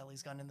shape as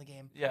Ellie's gun in the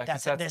game." Yeah,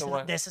 'cause that's that's the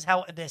one. This is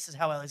how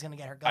Ellie's gonna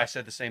get her gun. I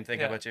said the same thing.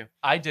 Yeah. How about you?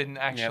 I didn't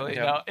actually.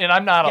 Yeah. No, and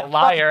I'm not Yeah, a fuck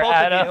liar, both of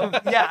Adam.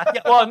 you. Yeah.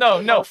 Well, no,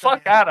 Both of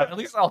fuck you. Adam. At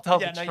least I'll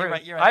tell Yeah, the no,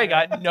 truth. you're right, I you're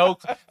right. got no.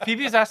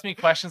 Phoebe's asked me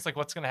questions like,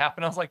 "What's going to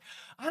happen?" I was like,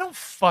 "I don't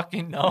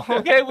fucking know."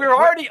 Okay, we're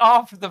already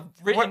off the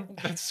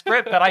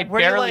script that I Were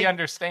you barely like-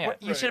 understand.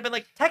 You should have been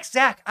like, "Text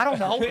Zach." I don't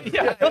know.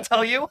 Yeah. He'll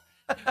tell you.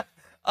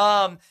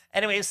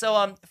 Anyway,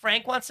 so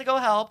Frank wants to go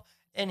help,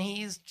 and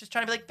he's just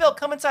trying to be like, "Bill,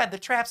 come inside. The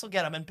traps will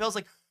get him." And Bill's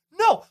like,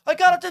 "No, I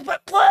gotta do,"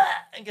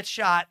 and gets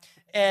shot.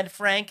 And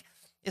Frank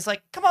is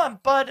like, "Come on,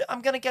 bud,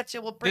 I'm gonna get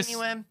you. We'll bring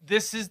you in."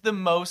 This is the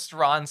most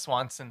Ron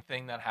Swanson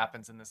thing that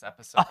happens in this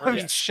episode. Where Oh,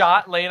 he's yeah.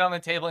 shot, laid on the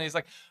table, and he's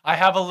like, "I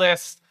have a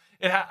list.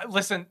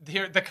 Listen,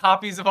 here the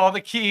copies of all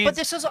the keys. But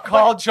this is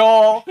Call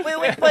Joel."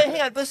 Wait, but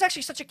hang on. But it's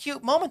actually such a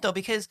cute moment though,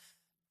 because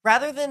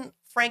rather than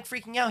Frank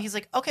freaking out, he's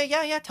like, okay,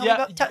 yeah, tell Yeah.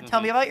 me about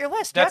tell me about your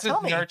list. That's yeah, a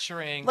tell me.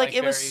 nurturing. Like,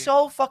 it was very-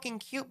 so fucking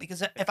cute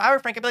because if I were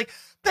Frank, I'd be like,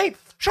 babe,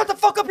 shut the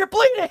fuck up, you're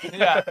bleeding.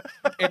 Yeah.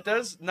 It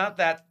does not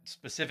that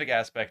specific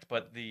aspect,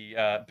 but the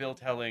Bill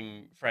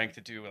telling Frank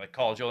to do like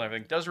call Joel and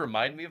everything does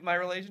remind me of my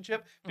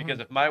relationship because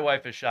if my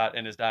wife is shot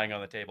and is dying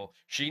on the table,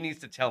 she needs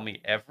to tell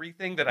me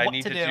everything that I What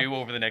need to to do. do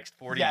over the next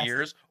 40 Yes.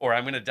 years, or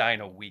I'm gonna die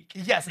in a week.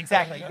 Yes,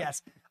 exactly.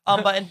 Yes.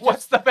 But in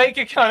What's the bank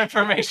account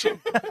information?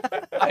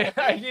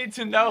 I need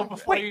to know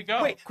before you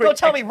go. wait, Quick, don't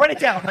tell me. Write it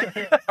down.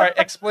 All right,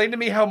 explain to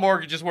me how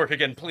mortgages work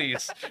again,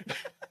 please.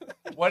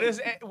 What is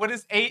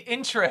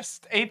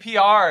interest?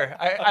 APR?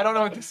 I don't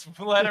know what this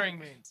lettering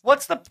means.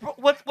 What's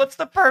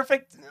the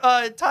perfect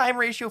time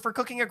ratio for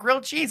cooking a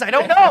grilled cheese? I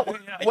don't know. I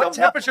What don't know.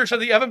 temperature should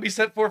the oven be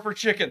set for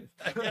chicken?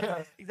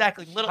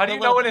 Exactly. How do you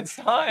know when it's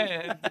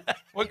done?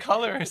 What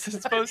color is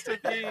it supposed to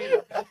be?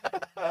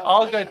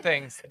 All good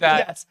things.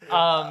 That.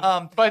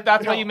 Yes. But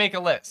that's why no. you make a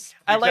list.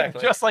 I like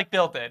Exactly. Just like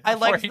Bill did. I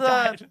before liked he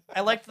died.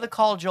 I liked the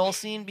call Joel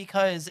scene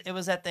because it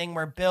was that thing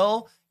where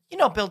Bill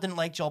didn't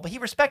like Joel, but he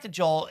respected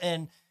Joel,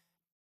 and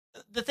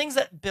the things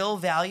that Bill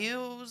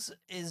values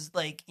is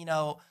like,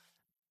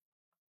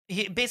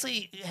 he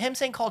basically him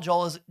saying call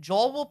Joel is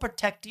Joel will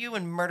protect you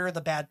and murder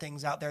the bad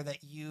things out there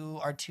that you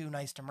are too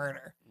nice to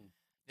murder.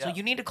 So Yeah.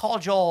 you need to call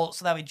Joel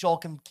so that way Joel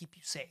can keep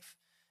you safe.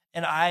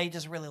 And I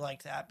just really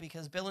like that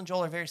because Bill and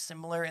Joel are very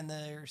similar in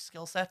their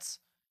skill sets.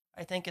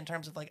 I think in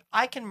terms of like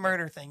I can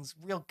murder things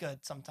real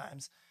good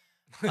sometimes.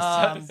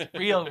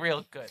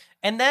 real good.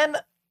 And then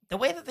the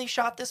way that they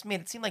shot this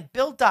made it seem like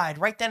Bill died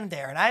right then and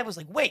there. And I was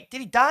like, wait,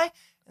 did he die?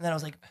 And then I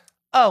was like,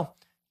 oh,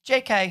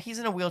 JK, he's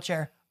in a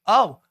wheelchair.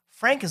 Oh,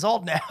 Frank is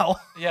old now.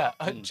 Yeah.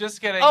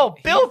 Just kidding. Oh,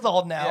 Bill's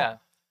old now.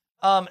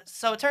 Yeah.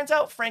 So it turns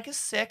out Frank is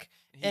sick,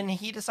 and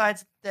he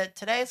decides that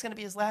today is going to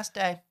be his last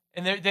day.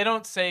 And they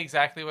don't say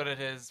exactly what it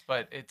is,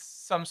 but it's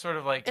some sort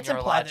of like It's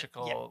implied.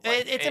 neurological.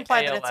 It's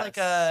implied that it's like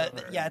a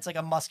ALS or- it's like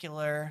a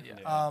muscular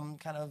Yeah.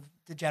 kind of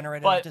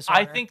degenerative But disorder.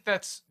 I think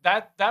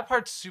that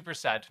part's super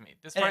sad to me.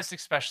 This It part's is.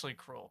 especially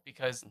cruel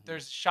because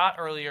there's a shot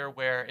earlier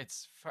where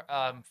it's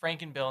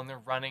Frank and Bill and they're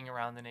running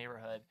around the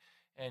neighborhood,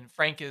 and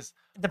Frank is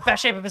the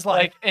best shape of his life.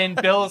 like, and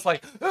Bill is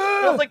like,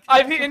 Bill's like,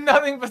 I've eaten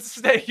nothing but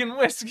steak and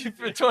whiskey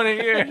for 20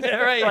 years.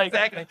 Right, Like,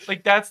 exactly.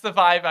 Like that's the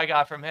vibe I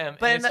got from him.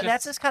 But And it's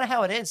that's just kind of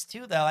how it is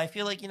too, though. I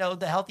feel like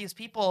the healthiest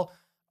people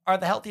are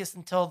the healthiest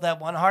until that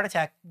one heart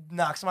attack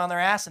knocks them on their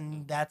ass,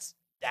 and that's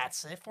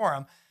it for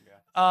them.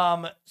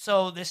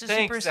 So this is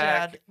Thanks, super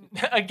Zach.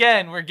 sad.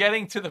 Again, we're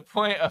getting to the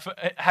point of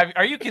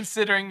are you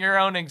considering your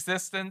own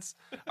existence?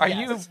 Are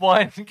you Yes.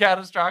 one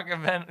catastrophic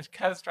event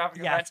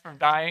Yes. from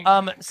dying?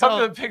 So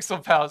Come to the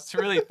Pixel Pals to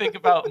really think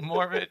about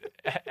morbid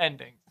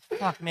endings.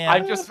 fuck, man.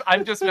 I'm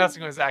just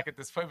messing with Zach at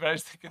this point, but I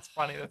just think it's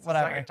funny. That's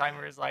Whatever. the second time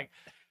where he's like,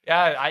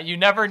 yeah, you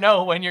never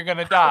know when you're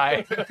gonna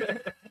die.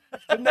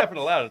 Didn't happen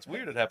a lot. It's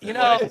weird it happened.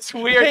 know- It's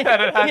weird that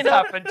it has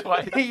happened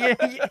twice.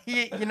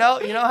 you know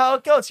how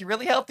it goes. You're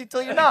really healthy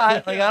till you're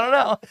not. Like, I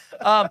don't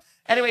know.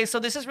 Anyway, so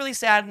this is really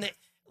sad, and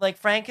like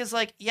Frank is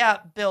like, yeah,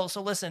 Bill.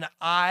 So listen,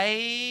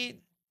 I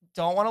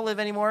don't want to live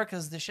anymore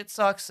because this shit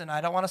sucks, and I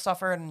don't want to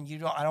suffer, and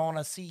I don't want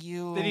to see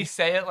you. Did he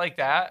say it like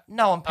that?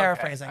 No, I'm Okay,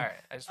 paraphrasing. all right.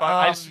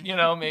 I just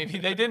maybe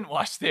they didn't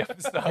watch the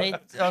episode.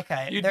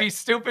 Okay. You'd There- be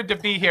stupid to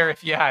be here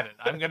if you hadn't.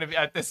 I'm gonna be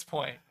at this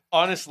point.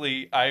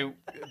 Honestly,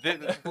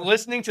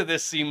 listening to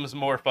this seems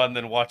more fun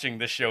than watching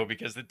this show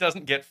because it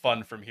doesn't get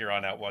fun from here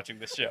on out watching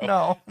this show.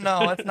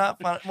 No, it's not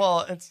fun.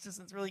 Well, it's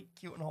really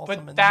cute and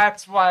wholesome. But and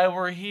that's why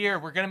we're here.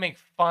 We're gonna make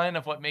fun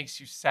of what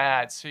makes you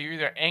sad. So you're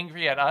either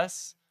angry at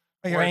us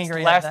you're or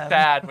angry it's less at them.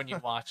 sad when you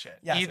watch it.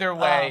 Yes, Either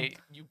way,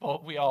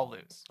 we all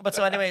lose. But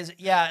so, anyways,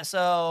 yeah.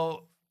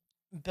 So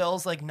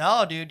Bill's like,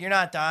 "No, dude, you're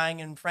not dying."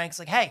 And Frank's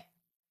like, "Hey,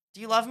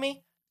 do you love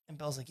me?" And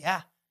Bill's like,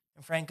 "Yeah."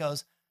 And Frank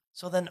goes,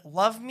 "So then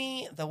love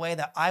me the way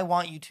that I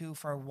want you to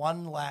for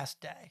one last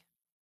day."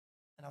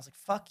 And I was like,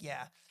 "Fuck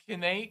yeah."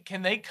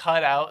 Can they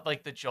cut out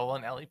like the Joel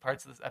and Ellie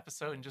parts of this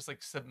episode and just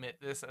like submit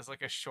this as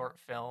like a short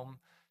film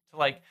to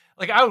like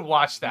I would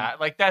watch that.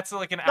 Like that's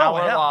like an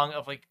hour yeah. long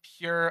of like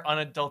pure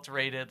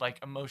unadulterated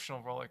like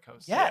emotional roller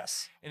coaster.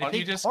 Yes. And if They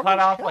you just totally cut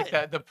off like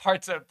should. the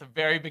parts at the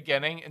very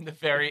beginning and the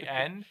very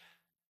end,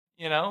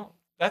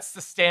 that's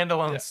the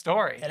standalone Yeah. It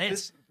story.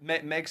 is.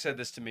 Meg said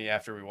this to me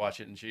after we watched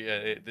it, and she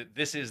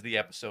this is the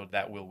episode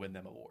that will win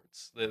them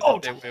awards. It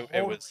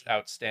was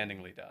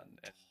outstandingly done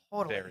and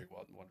Totally. very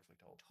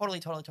wonderfully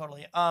told.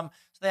 Totally. So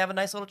they have a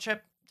nice little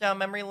trip down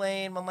memory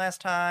lane one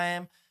last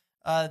time.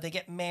 They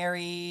get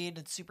married.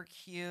 It's super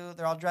cute.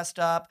 They're all dressed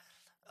up.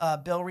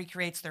 Bill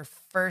recreates their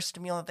first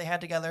meal that they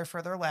had together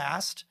for their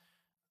last.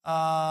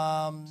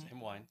 Same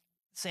wine.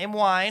 Same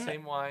wine.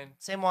 Same wine.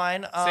 Same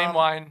wine. Same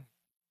wine.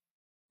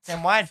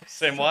 Same wine.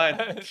 Same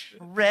wine.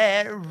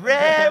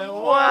 Red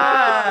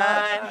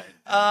wine.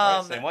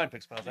 Same wine.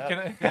 Picks pals out.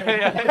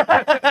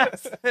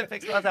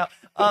 Picks us out.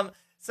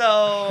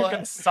 So We're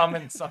gonna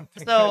summon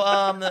something.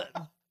 So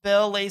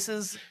Bill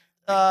laces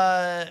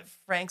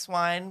Frank's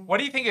wine. What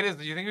do you think it is?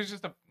 Do you think it's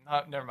just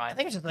No, never mind. I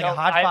think it's just like No, a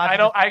hodgepodge. I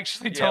don't. I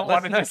actually Yeah, don't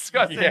want to let's-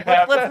 discuss yeah.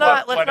 it. Let's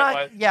not. what Let's it not.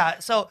 was. Yeah.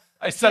 So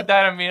I said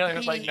that immediately. I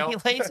was like, no.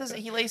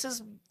 he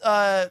laces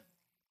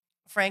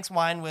Frank's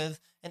wine with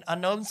an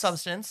unknown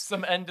substance,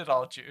 Some end it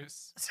all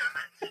juice.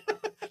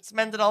 some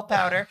menthol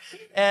powder,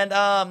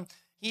 and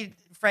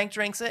Frank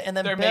drinks it, and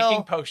then They're Bill.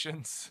 making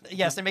potions.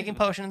 Yes, they're making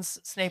potions.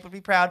 Snape would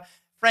be proud.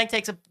 Frank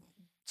takes a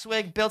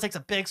swig. Bill takes a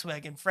big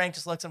swig, and Frank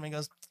just looks at him and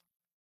goes,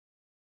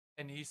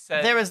 And he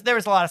said, there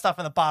was a lot of stuff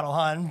in the bottle,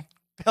 huh? And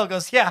Bill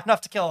goes, yeah,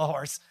 enough to kill a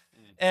horse.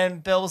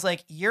 And Bill was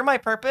like, you're my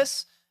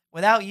purpose.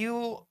 Without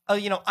you,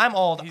 I'm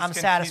old. He's I'm he's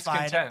satisfied.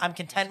 content. I'm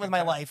content He's with my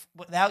content. life.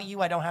 Without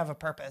you, I don't have a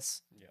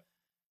purpose. Yeah.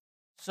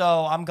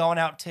 So I'm going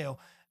out too.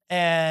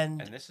 And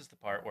this is the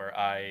part where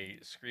I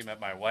scream at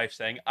my wife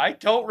saying, I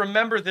don't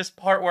remember this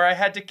part where I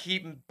had to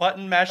keep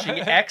button mashing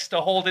X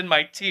to hold in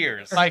my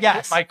tears. my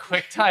Yes. my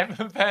quick time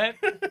event.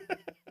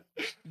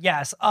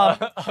 Yes.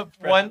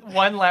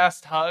 One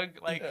last hug.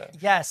 Like, Yeah.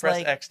 Yes. Press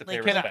like, X to pay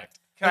like, respect.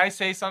 can I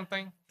say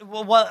something?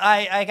 well,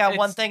 I got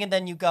one It's- thing, and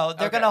then you go.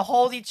 They're Okay. gonna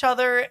hold each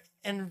other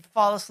and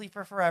fall asleep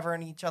for forever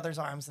in each other's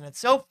arms, and it's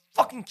so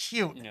fucking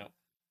cute. You know,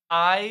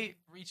 I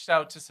reached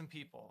out to some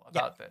people Yeah.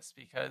 about this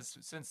because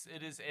since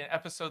it is an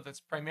episode that's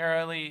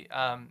primarily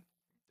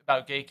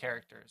about gay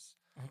characters,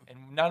 Mhm.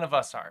 and none of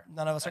us are.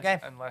 None of us are gay.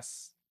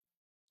 Unless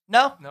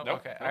No. no, Nope,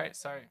 okay, nope. all right,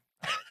 sorry.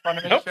 I want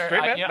to make Nope, sure.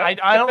 straight man, nope.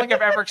 I don't think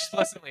I've ever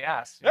explicitly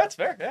asked. you know. that's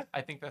fair. Yeah,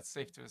 I think that's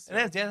safe to assume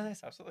It is. Yeah, it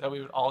is. absolutely. that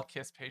we would all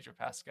kiss Pedro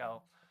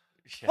Pascal.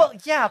 Yeah. Well,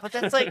 yeah, but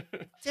that's like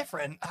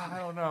different. I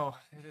don't know.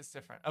 It is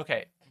different.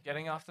 Okay, I'm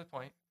getting off the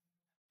point.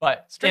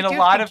 But Straight in a dudes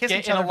lot can of kiss gay,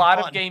 each in a other for lot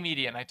of fun. gay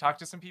media, and I talked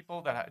to some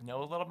people that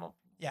know a little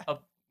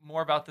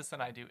more about this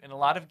than I do. In a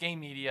lot of gay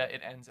media,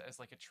 it ends as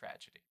like a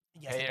tragedy.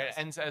 Yes, Okay? it It does.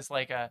 ends as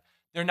like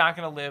they're not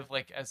going to live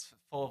like as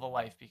full of a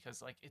life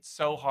because like it's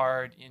so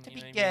hard and To you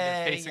be know what I mean?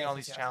 They're gay, facing all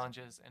yes, these yes.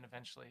 challenges and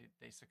eventually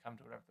they succumb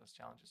to whatever those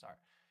challenges are.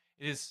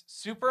 It is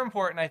super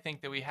important, I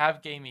think, that we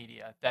have gay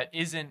media that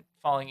isn't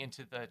falling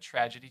into the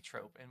tragedy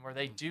trope and where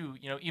they do,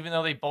 even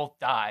though they both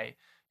die,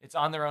 it's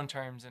on their own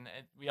terms and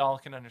we all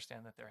can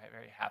understand that they're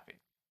very happy.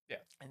 Yeah.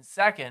 And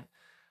second,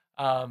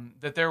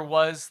 that there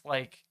was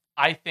like,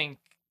 I think,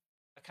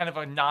 a kind of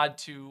a nod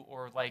to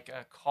or like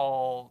a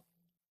call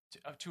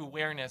to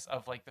awareness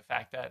of like the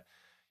fact that,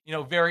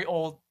 very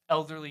old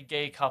elderly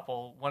gay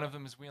couple, one of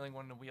them is wheeling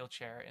one in a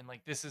wheelchair. And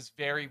like, this is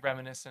very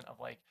reminiscent of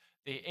like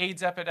the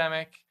AIDS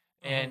epidemic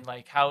and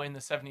like how in the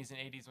 70s and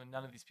 80s when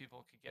none of these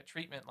people could get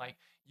treatment, like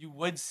you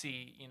would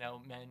see,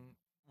 men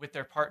with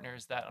their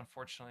partners that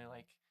unfortunately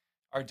like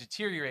are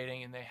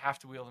deteriorating and they have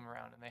to wheel them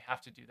around and they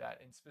have to do that.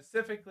 And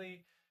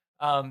specifically,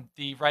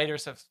 the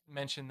writers have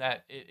mentioned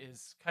that it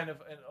is kind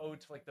of an ode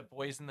to like The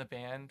Boys in the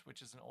Band,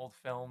 which is an old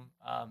film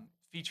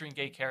featuring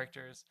gay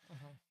characters.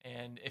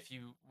 And if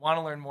you want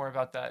to learn more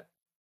about that,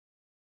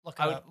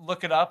 I would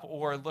look it up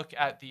or look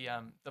at the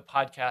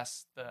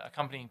podcast, the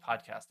accompanying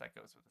podcast that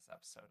goes with this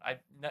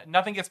episode.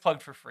 Nothing gets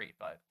plugged for free,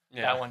 but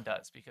Yeah. that one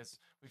does because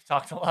we've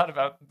talked a lot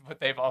about what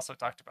they've also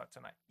talked about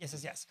tonight.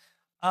 Yes.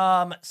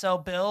 So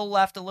Bill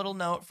left a little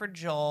note for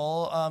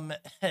Joel.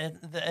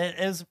 It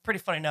is a pretty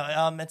funny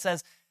note. It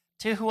says,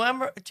 to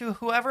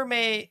whoever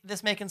may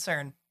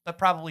concern, but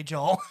probably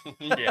Joel.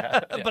 Yeah.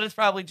 But it's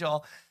probably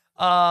Joel.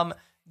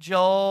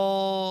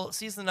 Joel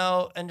sees the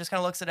note and just kind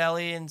of looks at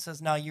Ellie and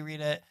says, no, you read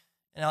it.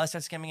 And Ellie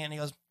starts skimming it and he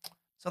goes,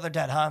 so they're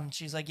dead, huh? And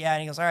she's like, yeah.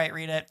 And he goes, all right,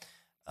 read it.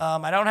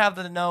 I don't have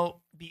the note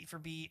beat for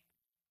beat.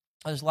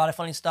 There's a lot of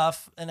funny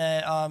stuff in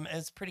it.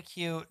 It's pretty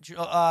cute.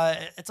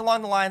 It's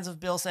along the lines of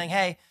Bill saying,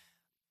 hey,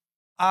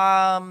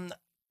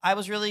 I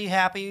was really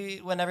happy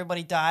when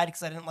everybody died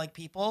because I didn't like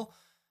people.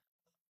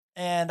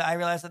 And I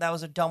realized that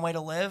was a dumb way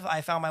to live.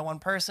 I found my one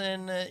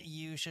person.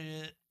 You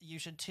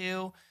should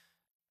too.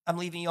 I'm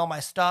leaving you all my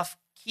stuff.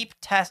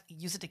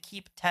 Use it to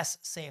keep Tess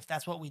safe.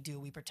 That's what we do.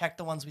 We protect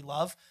the ones we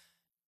love.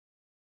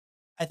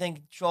 I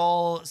think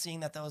Joel, seeing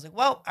that was like,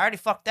 well, I already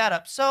fucked that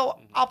up, so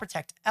I'll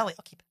protect Ellie.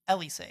 I'll keep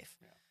Ellie safe.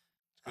 Yeah.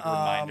 It's a good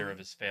reminder of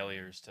his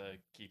failures to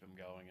keep him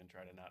going and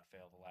try to not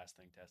fail the last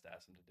thing Tess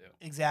asked him to do.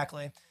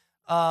 Exactly.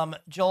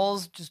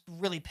 Joel's just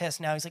really pissed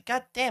now. He's like,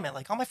 God damn it.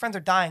 Like, all my friends are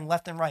dying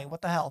left and right.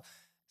 What the hell?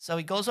 So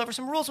he goes over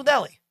some rules with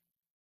Ellie.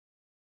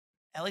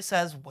 Ellie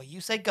says, what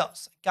you say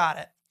goes. Got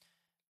it.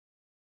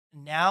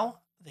 Now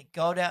they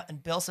go down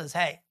and Bill says,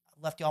 hey,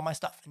 I left you all my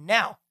stuff. And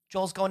now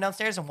Joel's going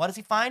downstairs and what does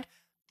he find?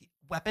 The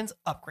weapons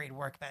upgrade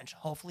workbench.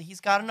 Hopefully he's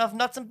got enough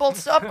nuts and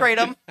bolts to upgrade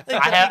them.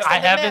 I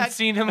haven't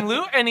seen him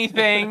loot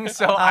anything,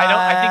 so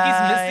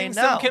I think he's missing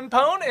some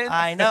components.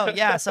 I know,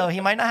 yeah. So he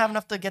might not have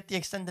enough to get the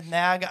extended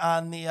mag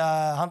on the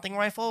hunting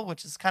rifle,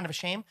 which is kind of a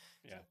shame.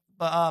 Yeah.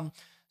 But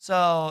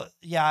so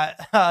yeah,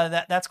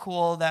 that's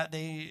cool that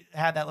they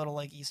had that little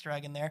like Easter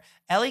egg in there.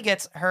 Ellie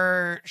gets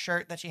her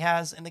shirt that she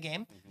has in the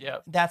game.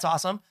 Yep. That's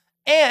awesome.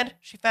 And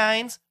she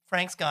finds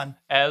Frank's gun.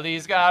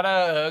 Ellie's got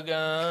a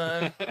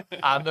gun.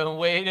 I've been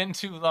waiting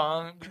too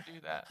long to do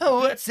that.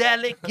 What's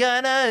Ellie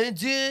gonna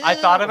do? I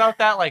thought about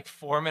that like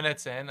 4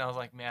 minutes in. I was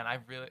like, man, I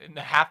really, and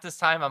half this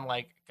time I'm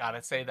like,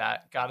 gotta say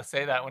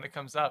that when it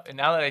comes up. And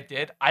now that I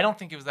did, I don't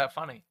think it was that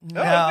funny.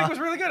 No, I think it was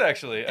really good,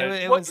 actually.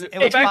 It What- was if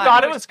fine. you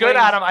thought it was good,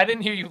 Adam, I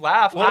didn't hear you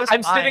laugh. Well, it was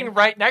I'm fine. sitting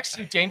right next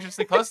to you,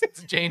 dangerously close to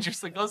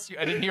you.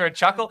 I didn't hear a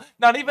chuckle,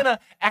 not even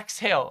a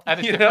exhale at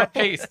a You different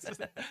know? pace,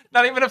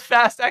 not even a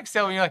fast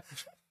exhale. When you're like,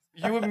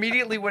 You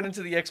immediately went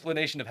into the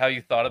explanation of how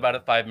you thought about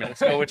it 5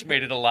 minutes ago, which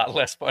made it a lot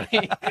less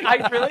funny.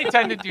 I really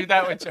tend to do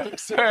that with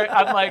jokes. Where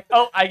I'm like,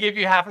 oh, I gave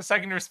you half a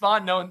second to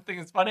respond. No one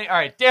thinks it's funny. All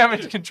right,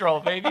 damage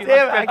control, baby. Damn,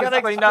 Let's I get gotta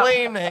this cleaned up.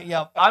 explain it.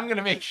 Yep. I'm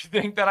gonna make you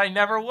think that I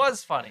never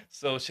was funny.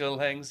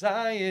 Social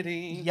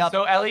anxiety. Yep.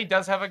 So Ellie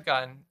does have a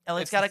gun.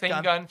 Ellie's It's got the a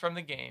same gun. from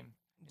the game.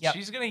 Yep.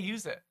 She's gonna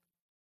use it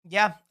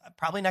Yeah,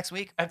 probably next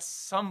week. at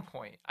some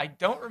point. I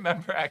don't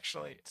remember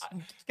actually. It's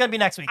gonna be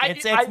next week.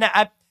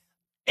 I-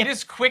 It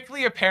is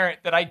quickly apparent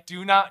that I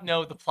do not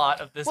know the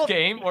plot of this Well,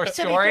 game or to be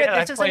story, fair, and I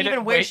this isn't played it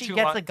even way where she too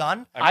gets long. the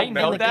gun. I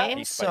know in the that. game,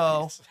 piece by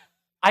so piece.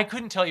 I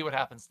couldn't tell you what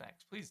happens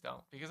next. Please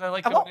don't, because I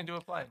like I going won't. into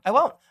it blind. I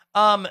won't.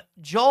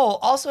 Joel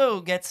also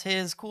gets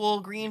his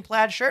cool green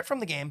plaid shirt from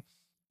the game,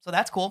 so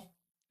that's cool.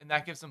 And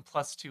that gives him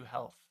 +2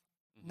 health.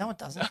 No, it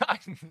doesn't.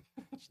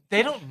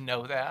 They don't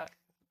know that.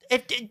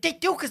 They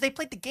do because they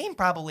played the game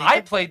probably. I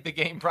played the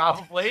game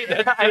probably,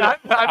 and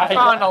That's true. I've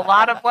found a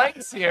lot of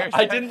blanks here.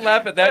 I didn't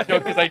laugh at that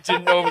joke because I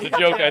didn't know it was a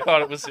joke. I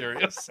thought it was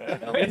serious.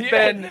 It's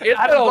been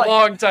Adam's a like-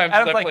 long time since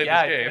Adam's I like, played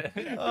yeah, this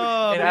game.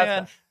 Oh It has-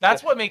 man.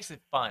 That's what makes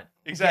it fun.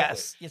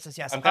 Exactly. Yes.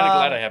 I'm kind of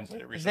glad I haven't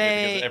played it recently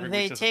they- because every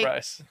they week's a take-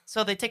 surprise.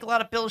 So they take a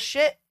lot of Bill's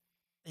shit.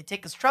 They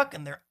take his truck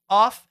and they're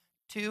off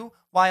to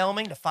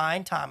Wyoming to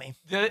find Tommy.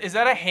 Is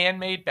that a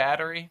handmade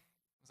battery?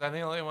 Was I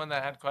the only one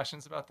that had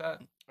questions about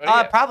that? Oh,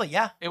 yeah. Probably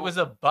yeah. It was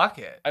a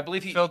bucket I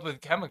believe he. filled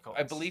with chemicals.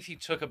 I believe he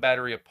took a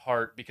battery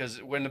apart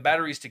because when the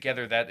battery's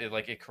together,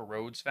 it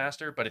corrodes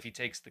faster. But if he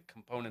takes the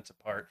components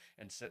apart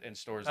and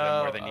stores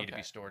them where they need to be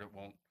okay. stored, it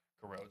won't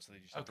corrode. So they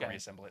just have to Okay.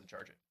 reassemble it and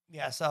charge it.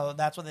 Yeah, so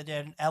that's what they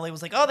did. Ellie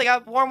was like, "Oh, they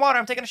got warm water.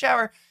 I'm taking a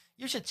shower.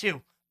 You should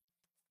too."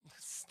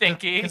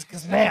 Stinky.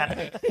 Because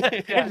man, he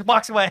Yeah. just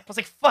walks away. I was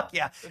like, "Fuck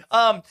yeah."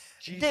 Jeez,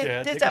 This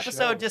Dad, take a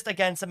episode shower. just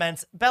again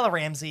cements Bella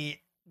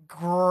Ramsey.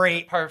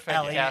 Great, Perfect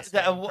Ellie. casting,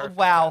 W- perfect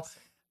wow.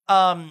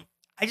 casting.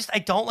 I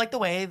don't like the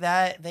way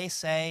that they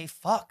say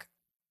 "fuck"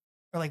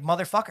 or like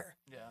 "motherfucker"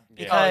 Yeah.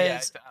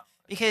 because- Oh, yeah.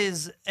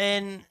 because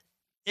in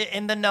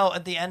the note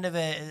at the end of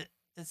it,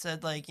 it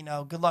said like, you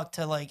know, good luck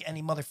to like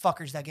any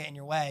motherfuckers that get in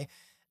your way,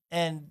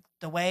 and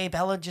the way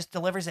Bella just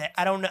delivers it,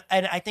 I don't know,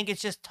 and I think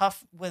it's just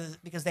tough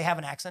because they have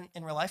an accent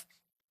in real life,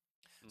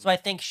 so I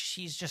think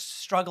she's just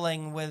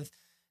struggling with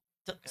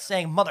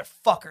saying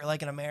motherfucker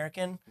like an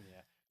American. Yeah.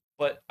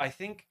 But I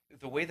think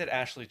the way that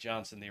Ashley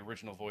Johnson, the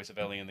original voice of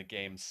Ellie in the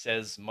game,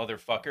 says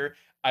 "motherfucker,"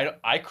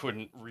 I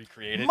couldn't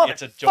recreate it.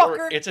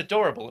 Motherfucker. It's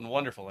adorable and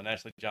wonderful, and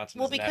Ashley Johnson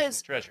Well, is an because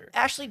absolute treasure.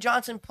 Ashley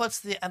Johnson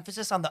puts the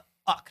emphasis on the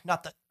uck,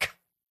 not the k,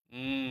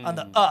 on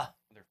the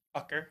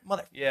motherfucker.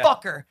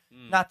 motherfucker,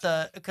 Yeah. not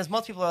the, because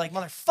most people are like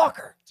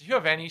motherfucker. Do you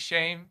have any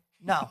shame?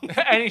 No,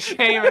 Any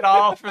shame at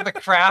all for the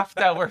craft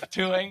that we're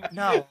doing?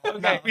 no.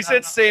 Okay, We no,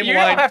 said no. same You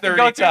line don't have to 30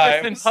 go through this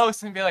in times.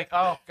 post and be like,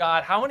 oh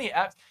God, how many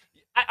apps?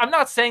 I'm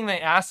not saying they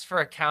asked for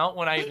a count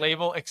when I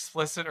label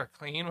explicit or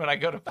clean when I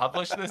go to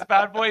publish this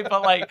bad boy,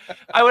 but like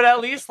I would at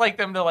least like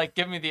them to like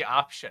give me the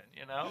option,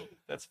 you know?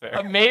 That's fair.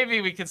 But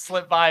maybe we could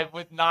slip by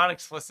with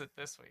non-explicit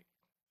this week.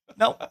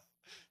 Nope.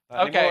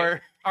 Not okay.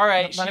 anymore. All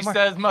right, Not she anymore.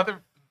 says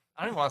mother.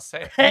 I don't even want to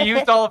say it. We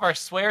used all of our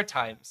swear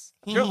times.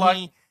 Good luck.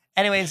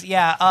 Anyways,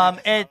 yeah.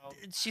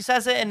 She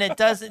says it and it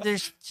does.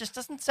 There's just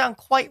doesn't sound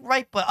quite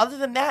right. But other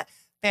than that,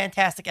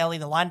 fantastic, Ellie.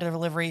 The line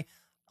delivery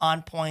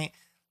on point.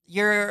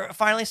 You're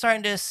finally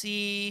starting to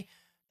see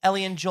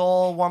Ellie and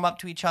Joel warm up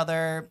to each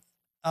other.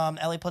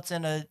 Ellie puts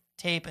in a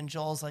tape and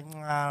Joel's like,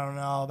 I don't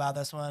know about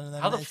this one. And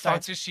then How the it fuck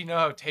starts- does she know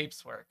how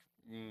tapes work?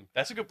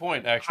 That's a good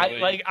point,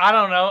 actually. I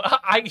don't know.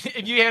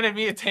 If you handed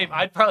me a tape,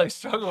 I'd probably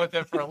struggle with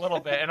it for a little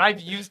bit. And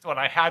I've used one.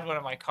 I had one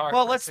in my car.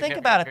 Well, for a let's think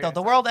significant about it though. period The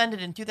of world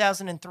ended in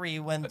 2003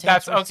 when tapes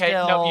That's were okay.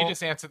 still No, you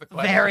just answered the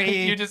question. very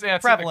you just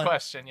answered prevalent. the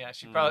question. Yeah,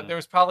 she probably there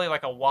was probably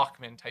like a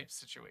Walkman type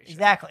situation.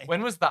 exactly.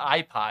 When was the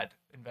iPod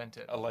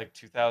invented? Like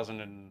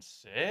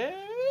 2006?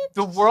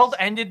 The world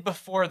ended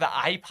before the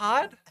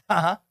iPod?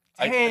 Uh-huh.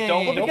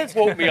 Don't because-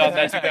 quote me on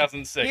that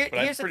 2006, but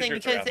I'm Here's the pretty thing, sure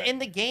it's because around then. in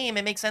the game,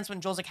 it makes sense when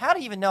Joel's like, how do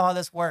you even know how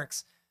this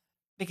works?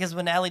 Because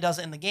when Ellie does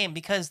it in the game,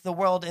 because the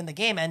world in the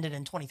game ended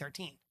in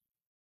 2013.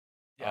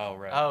 Yeah. Oh,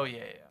 right. Oh,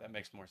 yeah. That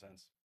makes more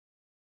sense.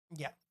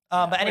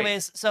 But Wait.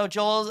 anyways, so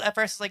Joel's at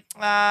first is like,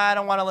 I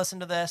don't want to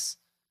listen to this.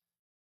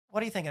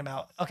 What are you thinking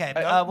about? Okay,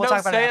 we'll no,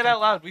 talk about say it it after. out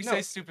loud. We No.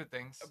 say stupid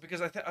things. Because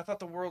I thought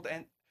the world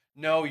end.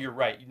 No, you're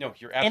right. No,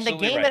 you're In the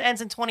absolutely game, right. it ends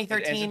in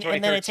 2013,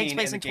 and then it takes 2013,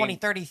 place in and the game-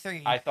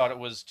 2033. I thought it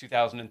was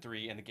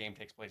 2003, and the game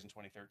takes place in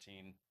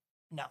 2013.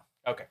 No.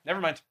 Okay,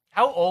 never mind.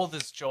 How old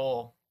is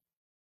Joel?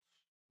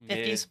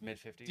 50s. Mid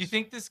 50s. Do you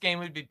think this game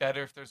would be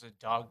better if there's a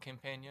dog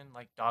companion,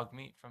 like dog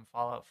meat from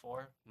Fallout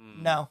 4?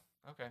 No.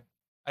 Okay.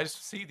 I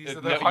just see these are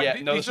No, the hard, yeah,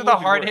 no, these this are would the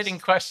be hard hitting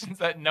worse. questions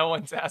that no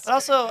one's asking. But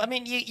also, I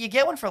mean, you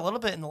get one for a little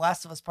bit in The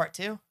Last of Us Part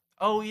 2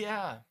 oh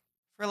yeah.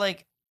 for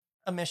like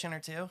a mission or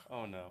two.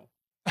 Oh no.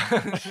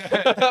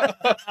 oh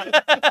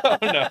Oh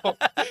no.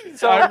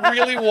 So I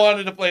really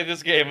wanted to play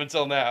this game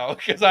until now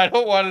because I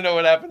don't want to know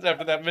what happens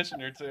after that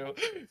mission or two.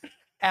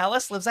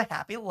 Alice lives a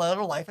happy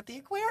little life at the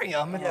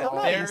aquarium. It's Yeah, so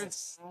nice.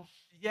 there's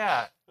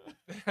yeah.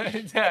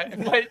 Yeah,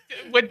 but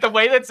with the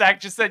way that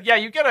Zach just said, yeah,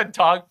 you get a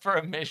dog for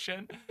a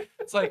mission.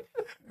 It's like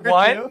Or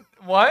one, two.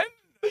 one,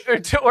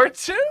 or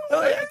two.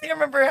 I can't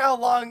remember how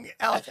long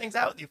Alice hangs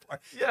out with you for.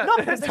 Yeah, No, it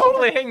because then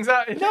totally hangs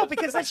out. No,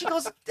 because then she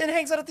goes and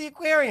hangs out at the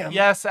aquarium.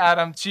 Yes,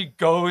 Adam, she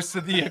goes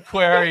to the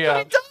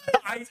aquarium. She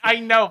does. I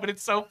know, but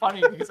it's so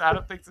funny because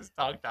Adam thinks his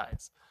dog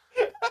dies.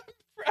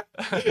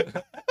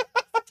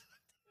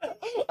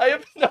 I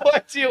have no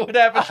idea what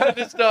happens to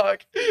this dog.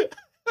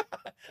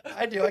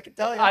 I do. I can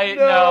tell you. I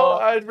No, know.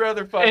 I'd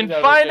rather find And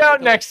out. find out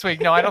Okay. next week.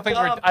 No, I don't think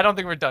Um,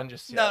 we're done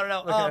just yet.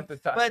 no. Looking at the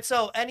time. But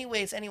so,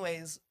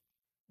 anyways,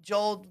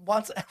 Joel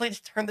wants Ellie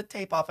to turn the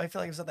tape off. I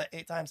feel like I've said that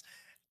 8 times.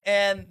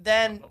 And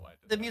then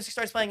the music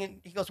starts playing,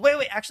 and he goes, "Wait,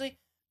 actually,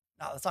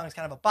 no, the song is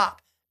kind of a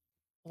bop.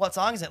 What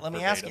song is it? Let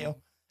me ask Verbatim.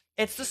 you.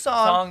 It's the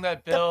song, song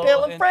that that Bill,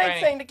 Bill and Frank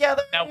sang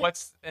together. Now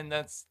that's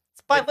It's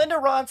by Linda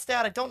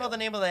Ronstadt. I don't know the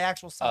name of the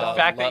actual song. The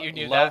fact that you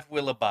knew Love that.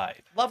 Will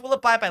Abide. Love Will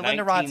Abide by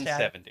Linda Ronstadt.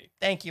 1970.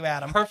 Thank you,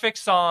 Adam, perfect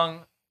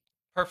song.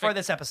 Perfect for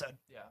this episode.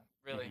 Yeah,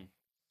 really. Mhm.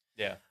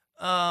 Yeah.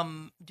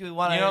 Do we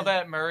want to? You know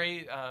that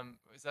Murray?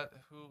 Is that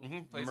who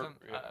Mhm. plays him?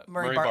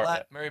 Murray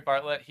Bartlett. Murray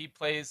Bartlett. He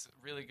plays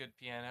really good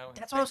piano. and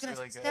That's what I was sings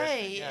gonna really good,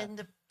 say. yeah. In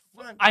the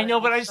front, I know,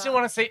 but I it's just didn't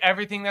want to say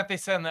everything that they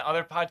said in the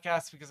other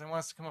podcasts because I want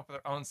us to come up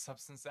with our own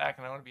substance act,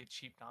 and I want to be a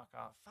cheap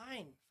knockoff.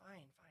 Fine.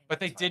 But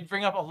they that's fine. did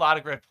bring up a lot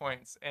of great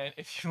points, and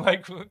if you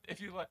like,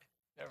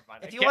 never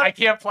mind. If you I want-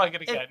 can't plug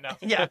it again. No,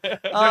 Yeah. they're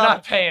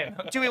not paying.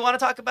 Do we want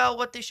to talk about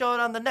what they showed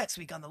on the next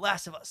week on The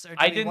Last of Us, or do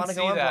I we didn't want to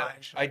see go in that. blind?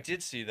 Actually. I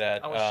did see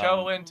that. I will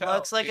show and tell.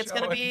 Looks like it's Show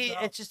gonna and be.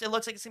 tell. It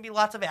looks like it's gonna be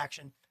lots of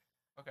action.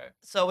 Okay.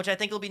 So, which I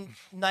think will be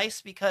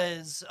nice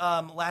because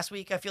last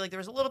week I feel like there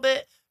was a little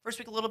bit. First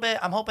week a little bit.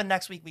 I'm hoping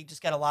next week we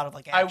just get a lot of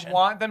like action. I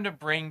want them to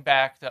bring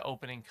back the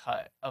opening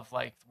cut of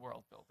like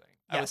world building.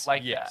 I would Yes.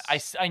 like Yes.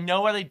 that. I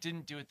know why they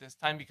didn't do it this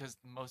time because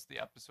most of the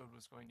episode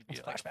was going to be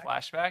It's like a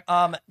flashback. flashback. Do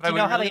I you would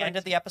know how really they like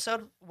ended the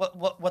episode?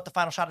 What the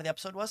final shot of the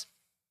episode was?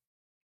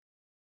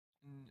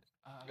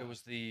 It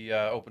was the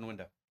open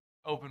window.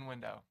 Open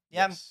window.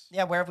 Yeah, Yes.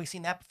 yeah. Where have we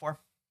seen that before?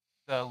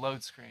 The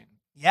load screen.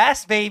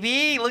 Yes,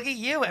 baby. Look at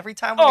you. Every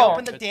time we Oh,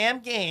 open the it's- damn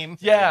game,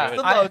 Yeah,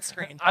 it's the I- load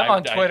screen. I'm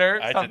on I Twitter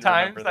didn't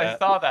sometimes. remember I that.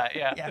 saw that.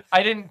 Yeah. Yeah.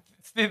 I didn't.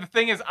 See, the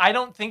thing is, I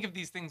don't think of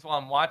these things while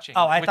I'm watching.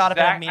 Oh, I which thought of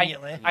it Zach-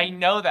 immediately. I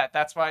know that.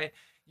 That's why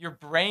your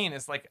brain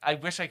is like. I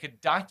wish I could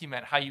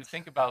document how you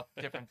think about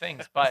different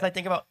things, 'Cause I but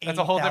think about that's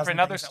a whole 80,000 different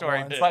other things at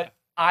story. once. But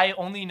I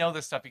only know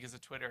this stuff because of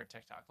Twitter or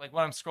TikTok. Like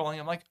when I'm scrolling,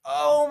 I'm like,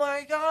 oh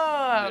my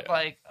god, Yeah.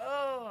 like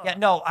oh Yeah,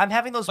 no, I'm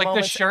having those Like the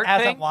moments shirt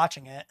as thing? I'm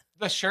watching it.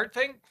 the shirt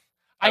thing.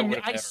 I I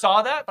would've never.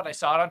 saw that, but I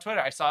saw it on Twitter.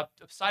 I saw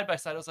it side by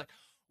side. I was like,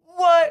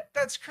 what?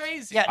 That's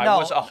crazy. Yeah, I no.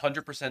 was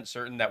 100%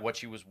 certain that what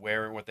she was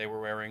wearing, what they were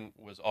wearing,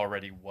 was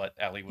already what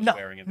Ellie was No,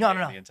 wearing in the, no, game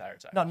no, no. the entire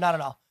time. No, not at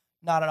all.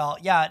 Not at all.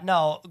 Yeah,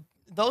 no.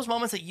 Those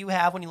moments that you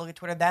have when you look at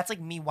Twitter, that's like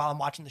me while I'm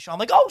watching the show. I'm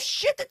like, oh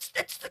shit, it's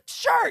the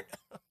shirt.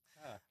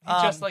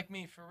 You're just Um, like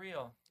me for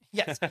real.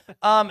 Yes.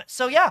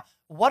 So yeah,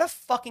 what a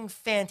fucking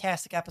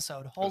fantastic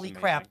episode. Holy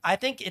crap. amazing. I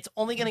think it's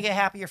only gonna get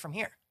happier from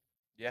here.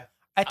 Yeah.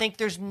 I think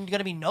there's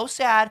gonna be no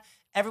sad.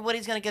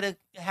 Everybody's gonna get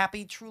a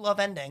happy true love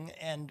ending,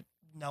 and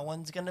no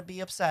one's gonna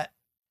be upset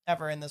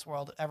ever in this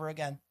world ever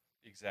again.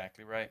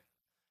 Exactly right.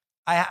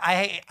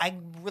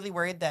 I'm really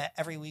worried that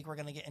every week we're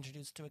gonna get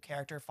introduced to a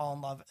character, fall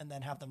in love, and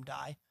then have them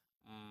die.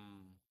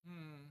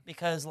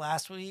 Because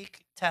last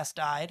week Tess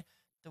died,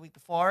 the week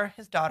before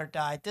his daughter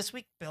died, this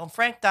week Bill and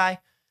Frank die.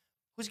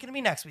 Who's gonna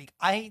be next week?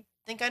 I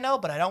think I know,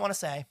 but I don't want to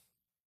say.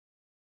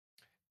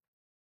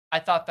 I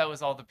thought that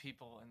was all the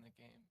people in the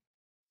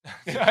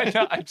game. I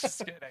know, I'm just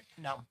kidding.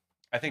 No.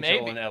 I think Maybe.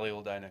 Joel and Ellie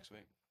will die next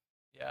week.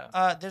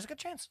 Yeah, There's a good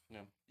chance.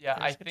 yeah.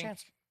 There's I a good think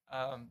chance.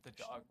 the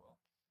dog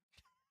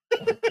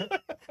will.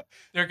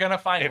 They're gonna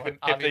find If- one.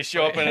 if they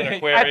show up in an obviously.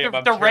 aquarium,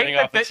 At the I'm rate turning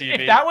off the that TV.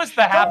 If that was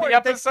the happy worry,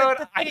 episode,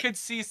 the I thing- could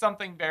see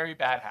something very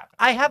bad happen.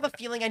 I have a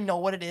feeling I know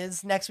what it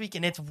is next week,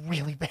 and it's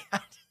really bad.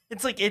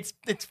 It's like it's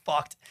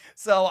fucked.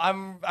 So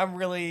I'm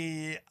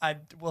really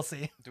we'll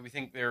see. Do we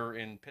think they're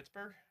in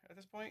Pittsburgh at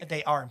this point?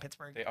 They are in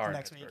Pittsburgh. They are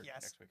next in week. Pittsburgh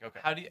Yes, Next week.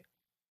 Okay.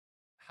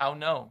 How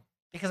no?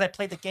 because I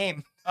played the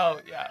game. Oh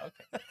yeah,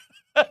 okay.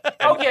 And-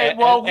 Okay, and-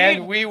 well,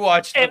 and we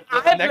watched. And the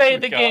I next played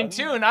the week game on.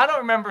 too, and I don't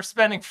remember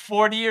spending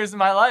 40 years of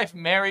my life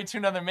married to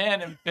another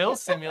man in Bill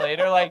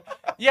Simulator. Like,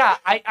 yeah,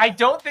 I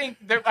don't think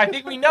I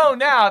think we know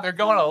now they're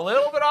going a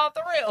little bit off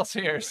the rails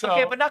here. So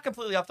Okay, but not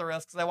completely off the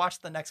rails because I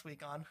watched the next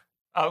week on.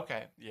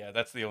 okay. Yeah,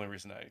 that's the only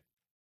reason I.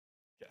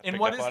 And picked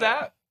what up is on it.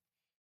 that?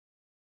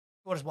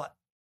 What is what?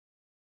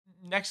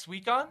 Next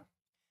week on?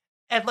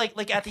 And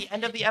like at the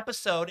end of the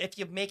episode, if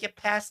you make it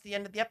past the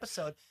end of the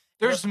episode,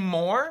 There's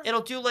more?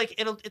 it'll do like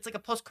it's like a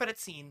post-credit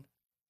scene.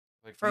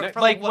 Like, For- Nick-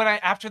 for- Like what- when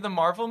after the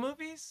Marvel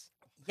movies?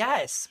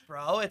 Yes,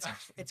 bro.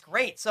 It's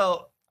great.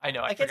 So I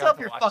know. I can't forgot tell if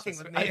to you're watch fucking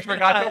this. with me. I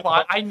forgot to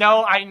watch. I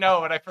know,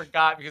 but I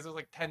forgot because it was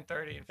like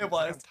 10:30. And It was. Like,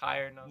 was. I'm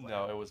tired. And I was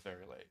no, like, it was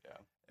very late. Yeah,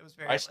 it was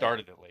very. I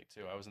started it late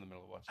too. I was in the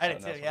middle of watching. I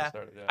did something too, else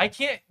when yeah. I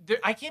started, yeah.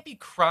 I can't be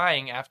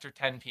crying after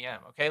 10 p.m.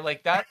 Okay,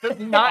 like that does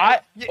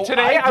not. Oh,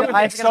 Today I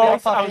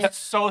puppy. was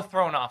so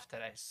thrown off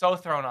today. So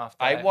thrown off.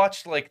 I Today.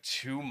 watched like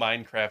 2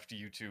 Minecraft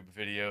YouTube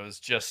videos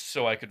just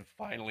so I could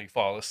finally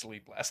fall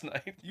asleep last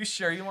night. You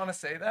sure you want to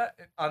say that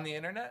on the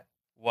internet?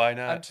 Why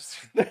not? I'm just.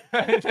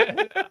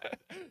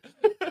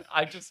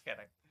 I'm just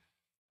kidding.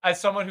 As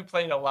someone who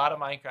played a lot of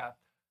Minecraft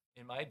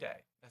in my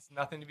day, that's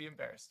nothing to be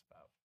embarrassed about.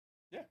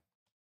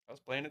 I was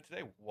playing it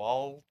today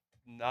while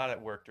not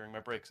at work during my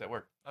breaks at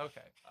work.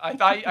 Okay, I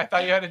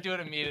thought you had to do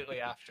it immediately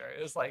after.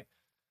 It was like,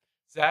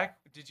 Zach,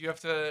 did you have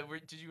to?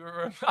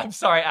 I'm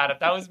sorry, Adam.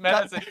 That was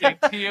meant as a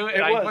dig to you, and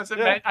It I was, wasn't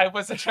yeah. meant. I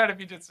wasn't trying to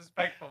be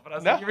disrespectful, but I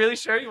was No. like, you really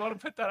sure you want to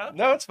put that out?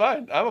 No, it's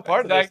fine. I'm a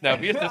part of this now.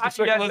 Be as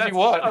disrespectful Yes, as that's- you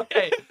want.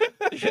 Okay,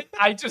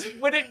 I just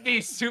wouldn't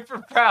be super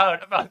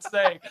proud about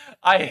saying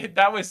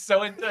that was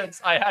so intense.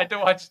 I had to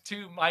watch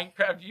 2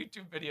 Minecraft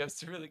YouTube videos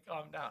to really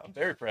calm I'm down.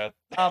 very proud.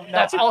 No,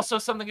 That's also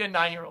something a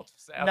 9-year-old would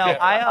say. No,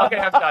 okay,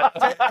 I'm done.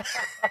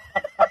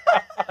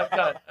 I'm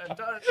done. I'm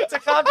done. to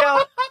calm down.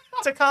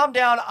 To calm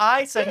down,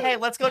 I said, "Hey,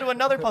 let's go to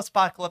another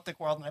post-apocalyptic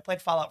world." And I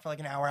played Fallout for like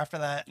an hour after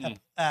that.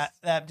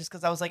 That just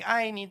because I was like,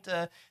 I need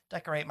to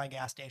decorate my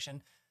gas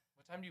station.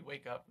 What time do you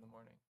wake up in the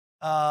morning?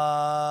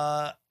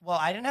 Well,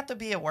 I didn't have to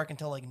be at work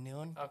until like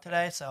noon Okay.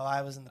 today, so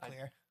I was in the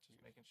clear.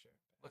 Just making sure.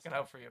 Looking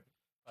out for you.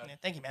 But Yeah,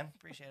 thank you, man.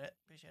 Appreciate it.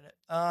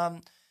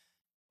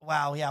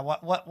 Wow, yeah.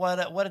 What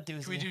a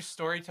doozy. Can we do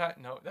story time?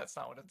 No, that's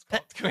not what it's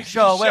called. Can we do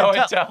Show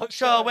and tell?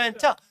 Show and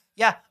tell.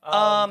 Yeah.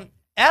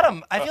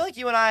 Adam, I oh. feel like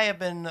you and I have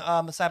been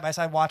side by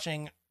side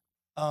watching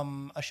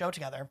a show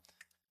together.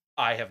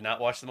 I have not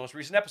watched the most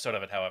recent episode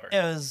of it, however.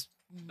 It was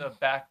The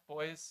Back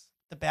Boys.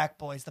 the Back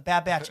Boys, the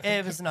Bad Batch.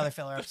 It was another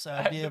filler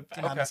episode. You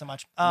did not Okay. miss so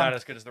much. Not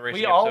as good as the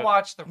racing We all episode.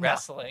 watched the No.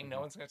 wrestling. No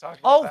one's gonna talk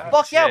about Oh that.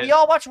 fuck yeah! shit. We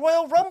all watched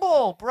Royal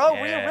Rumble, bro.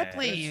 Yeah. Rhea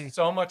Ripley. There's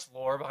so much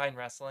lore behind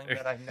wrestling There's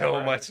that I've never so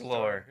much understood.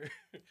 lore.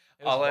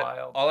 It was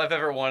wild. All I've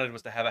ever wanted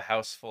was to have a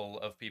house full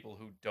of people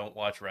who don't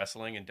watch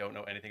wrestling and don't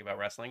know anything about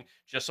wrestling,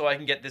 just so I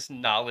can get this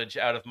knowledge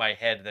out of my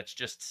head that's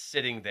just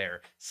sitting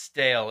there,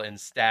 stale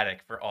and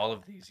static for all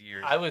of these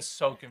years. I was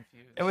so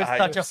confused. It was I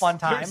such a was- fun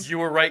time. You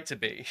were right to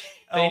be.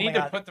 They Oh need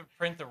my to God.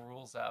 print the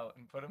rules out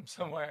and put them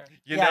somewhere.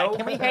 You yeah, know?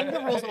 can we hang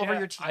the rules over Yeah,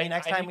 your TV I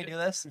next time need we to- do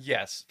this?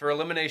 Yes, for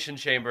Elimination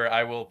Chamber,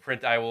 I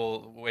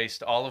will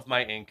waste all of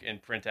my ink and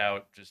print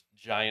out just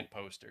giant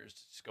posters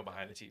to just go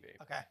behind the TV.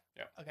 Okay.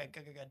 Yeah. Okay.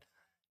 Good.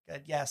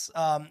 Yes.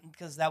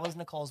 Because that was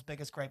Nicole's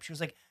biggest gripe. She was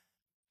like,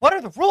 "What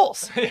are the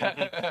rules?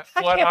 Yeah.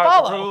 I What can't are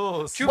follow. the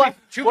rules? To What-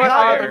 be What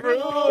are the fair,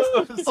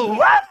 rules?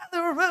 What are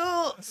the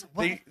rules?"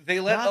 they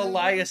let What are the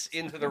Elias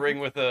rules? into the ring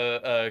with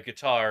a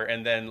guitar,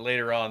 and then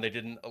later on they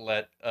didn't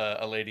let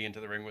a lady into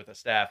the ring with a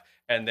staff,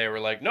 and they were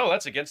like, "No,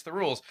 that's against the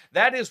rules."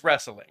 That is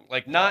wrestling,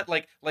 like not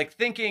like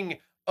thinking,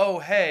 "Oh,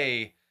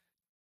 hey,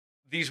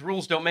 these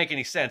rules don't make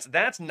any sense."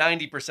 That's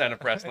 90%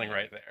 of wrestling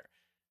right there,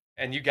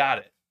 and you got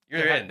it.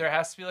 You're in. There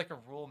has to be like a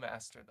rule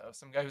master though,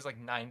 some guy who's like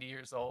 90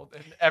 years old,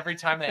 and every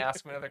time they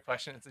ask him another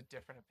question, it's a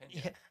different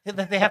opinion. Yeah,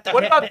 they have to.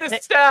 What about they-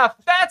 this staff?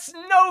 That's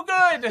no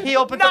good. He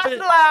opens Not up.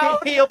 allowed.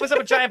 He opens up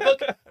a giant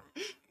book.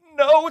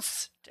 No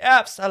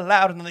staffs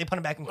allowed, and then they put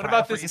him back in. What cryo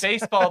about this freeze.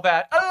 baseball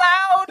bat?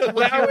 Allowed.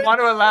 Would Allow you it. want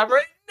to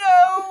elaborate?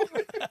 No.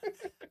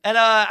 And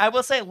I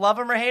will say, love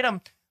him or hate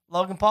him,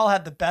 Logan Paul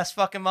had the best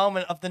fucking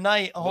moment of the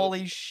night.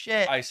 Holy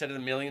shit! I said it a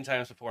million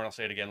times before, and I'll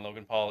say it again.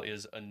 Logan Paul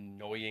is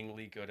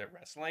annoyingly good at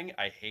wrestling.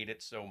 I hate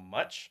it so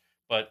much,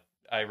 but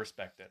I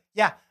respect it.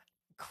 Yeah,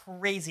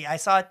 crazy. I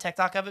saw a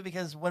TikTok of it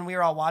because when we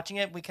were all watching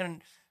it, we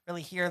couldn't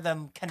really hear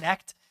them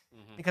connect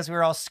Mhm. because we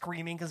were all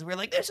screaming because we were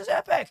like, "This is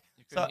epic!"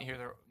 You couldn't So- hear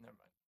the.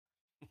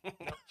 Never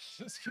mind.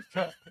 Just keep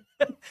going.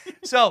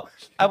 So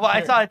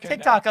I saw a Connect.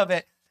 TikTok of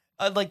it,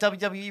 like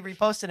WWE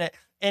reposted it,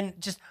 and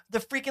just the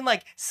freaking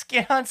like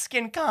skin on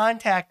skin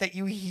contact that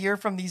you hear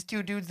from these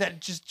two dudes that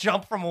just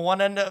jump from one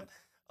end of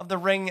the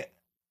ring,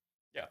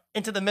 Yeah.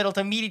 into the middle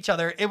to meet each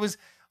other. It was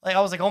like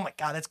I was like, "Oh my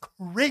god, that's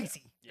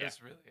crazy!" Yeah.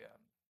 It's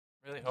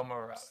really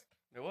homoerotic.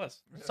 It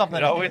was. Something.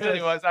 It always really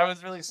is. was. I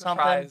was really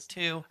Something surprised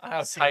to on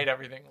how see. tight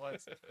everything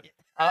was.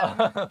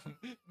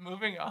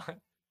 Moving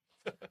on.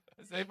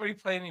 Has anybody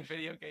played any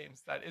video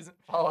games that isn't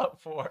Fallout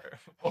 4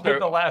 or There-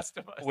 The Last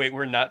of Us? Wait,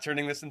 we're not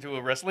turning this into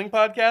a wrestling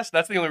podcast?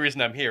 That's the only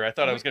reason I'm here. I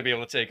thought I was going to be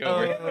able to take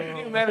over. A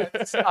few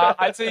minutes.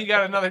 I'd say you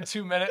got another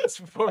 2 minutes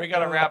before we got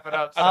to wrap it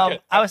up. So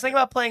I was thinking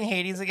about playing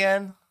Hades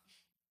again.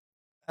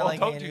 I well, like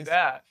don't Hades. do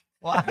that.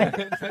 Well,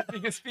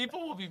 Because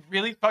people will be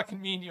really fucking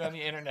mean to you on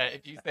the internet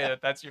if you say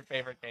that that's your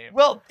favorite game.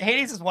 well,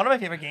 Hades is one of my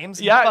favorite games.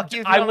 Yeah, Fuck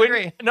you if you I don't wouldn't.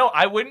 agree. No,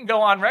 I wouldn't go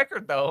on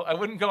record though. I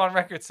wouldn't go on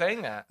record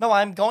saying that. No,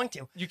 I'm going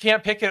to. You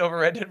can't pick it over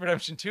Red Dead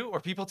Redemption 2,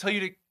 or people tell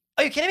you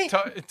Are you kidding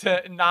me?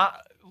 to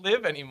not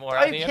live anymore.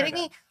 Are on you the kidding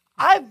internet. me?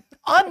 I've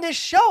on this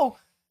show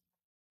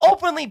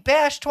openly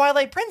bashed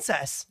Twilight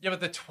Princess. Yeah, but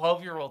the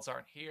 12-year-olds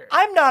aren't here.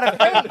 I'm not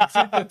afraid.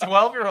 the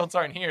 12-year-olds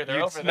aren't here. They're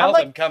You over smell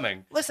there. them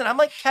coming. Listen, I'm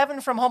like Kevin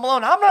from Home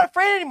Alone. I'm not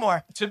afraid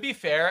anymore. To be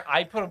fair,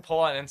 I put a poll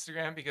on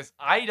Instagram because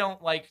I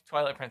don't like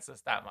Twilight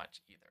Princess that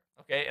much either.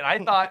 Okay, and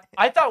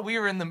I thought we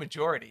were in the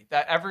majority.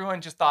 That everyone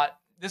just thought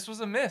this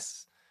was a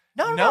miss.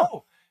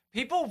 No.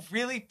 People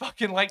really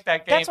fucking like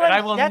that game, That's why- and I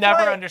will that's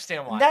never why-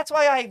 understand why. That's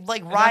why I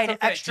like that's ride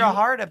okay. extra Do you-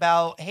 hard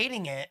about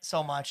hating it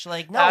so much.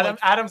 Like, no, like,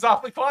 Adam's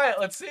awfully quiet.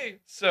 Let's see.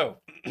 So,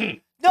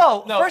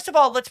 no. No. First of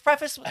all, let's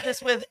preface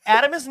this with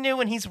Adam is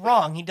new and he's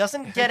wrong. He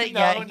doesn't get it No,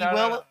 yet. no, He no,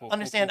 will no.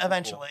 understand Cool.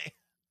 eventually.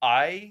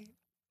 I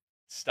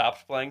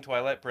stopped playing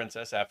Twilight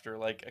Princess after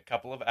like a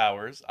couple of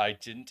hours. I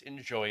didn't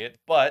enjoy it,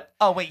 but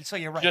Oh wait, so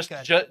you're right.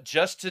 Good.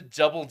 just to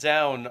double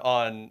down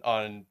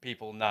on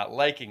people not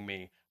liking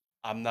me,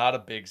 I'm not a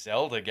big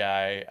Zelda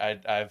guy.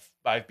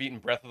 I've beaten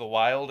Breath of the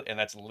Wild, and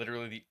that's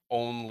literally the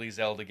only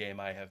Zelda game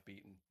I have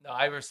beaten. No,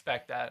 I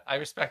respect that. I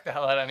respect the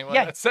hell out of anyone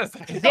Yeah, that says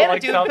that they don't Xanadu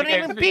like Zelda couldn't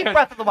even games beat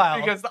Breath of the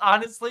Wild. Because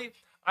honestly,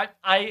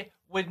 I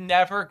would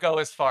never go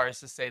as far as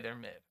to say they're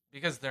mid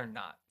because they're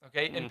not.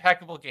 Okay,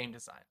 impeccable game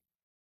design.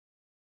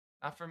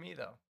 Not for me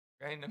though.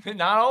 Okay?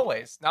 Not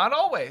always. Not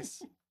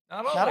always.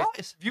 Not always. Not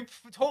always. If you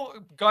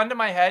told gun to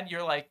my head,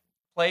 you're like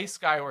play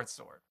Skyward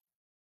Sword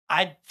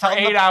I'd for tell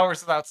him 8 to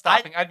hours without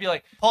stopping. I'd be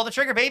like, pull the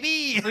trigger,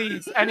 baby.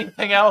 please,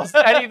 anything else,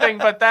 anything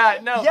but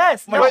that. No.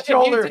 Yes, But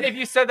no. if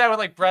you said that with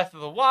like Breath of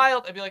the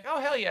Wild, I'd be like,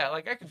 oh hell yeah,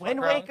 like I could fuck Wind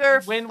around.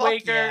 Waker, Wind fuck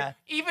Waker, yeah.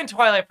 even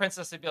Twilight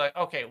Princess. I'd be like,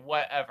 okay,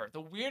 whatever. The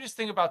weirdest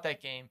thing about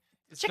that game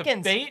is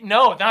Chickens. the bait.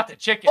 No, not the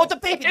chickens. Oh, the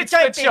baby, the It's the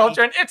giant baby.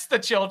 children. It's the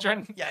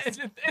children. Yes. it's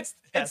Yes,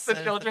 it's it the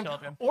is children. the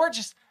children. Or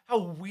just how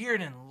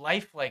weird and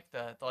lifelike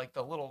the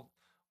little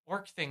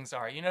orc things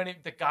are. You know what I mean?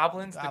 The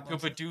goblins,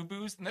 Goblins. the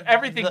Goobadoobos, and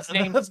everything's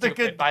named the stupid.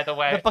 good- By the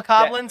way, The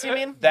Bokoblins, you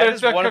mean? That There's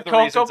is the one of the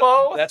reasons.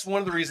 Kokobo. That's one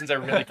of the reasons I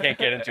really can't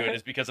get into it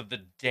is because of the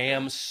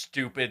damn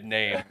stupid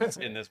names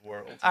in this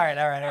world. All right.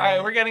 all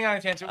right, we're getting on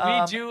a tangent.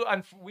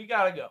 We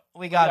gotta go.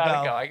 We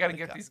gotta go. I gotta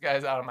get these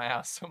guys out of my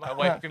house so my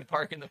wife can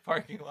park in the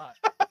parking lot.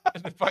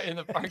 in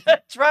the parking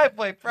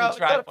driveway, bro. the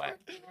driveway.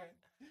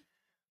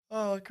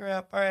 Oh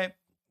crap! All right,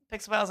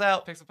 Pixel Pals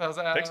out. Pixel Pals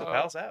out. Pixel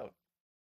Pals out.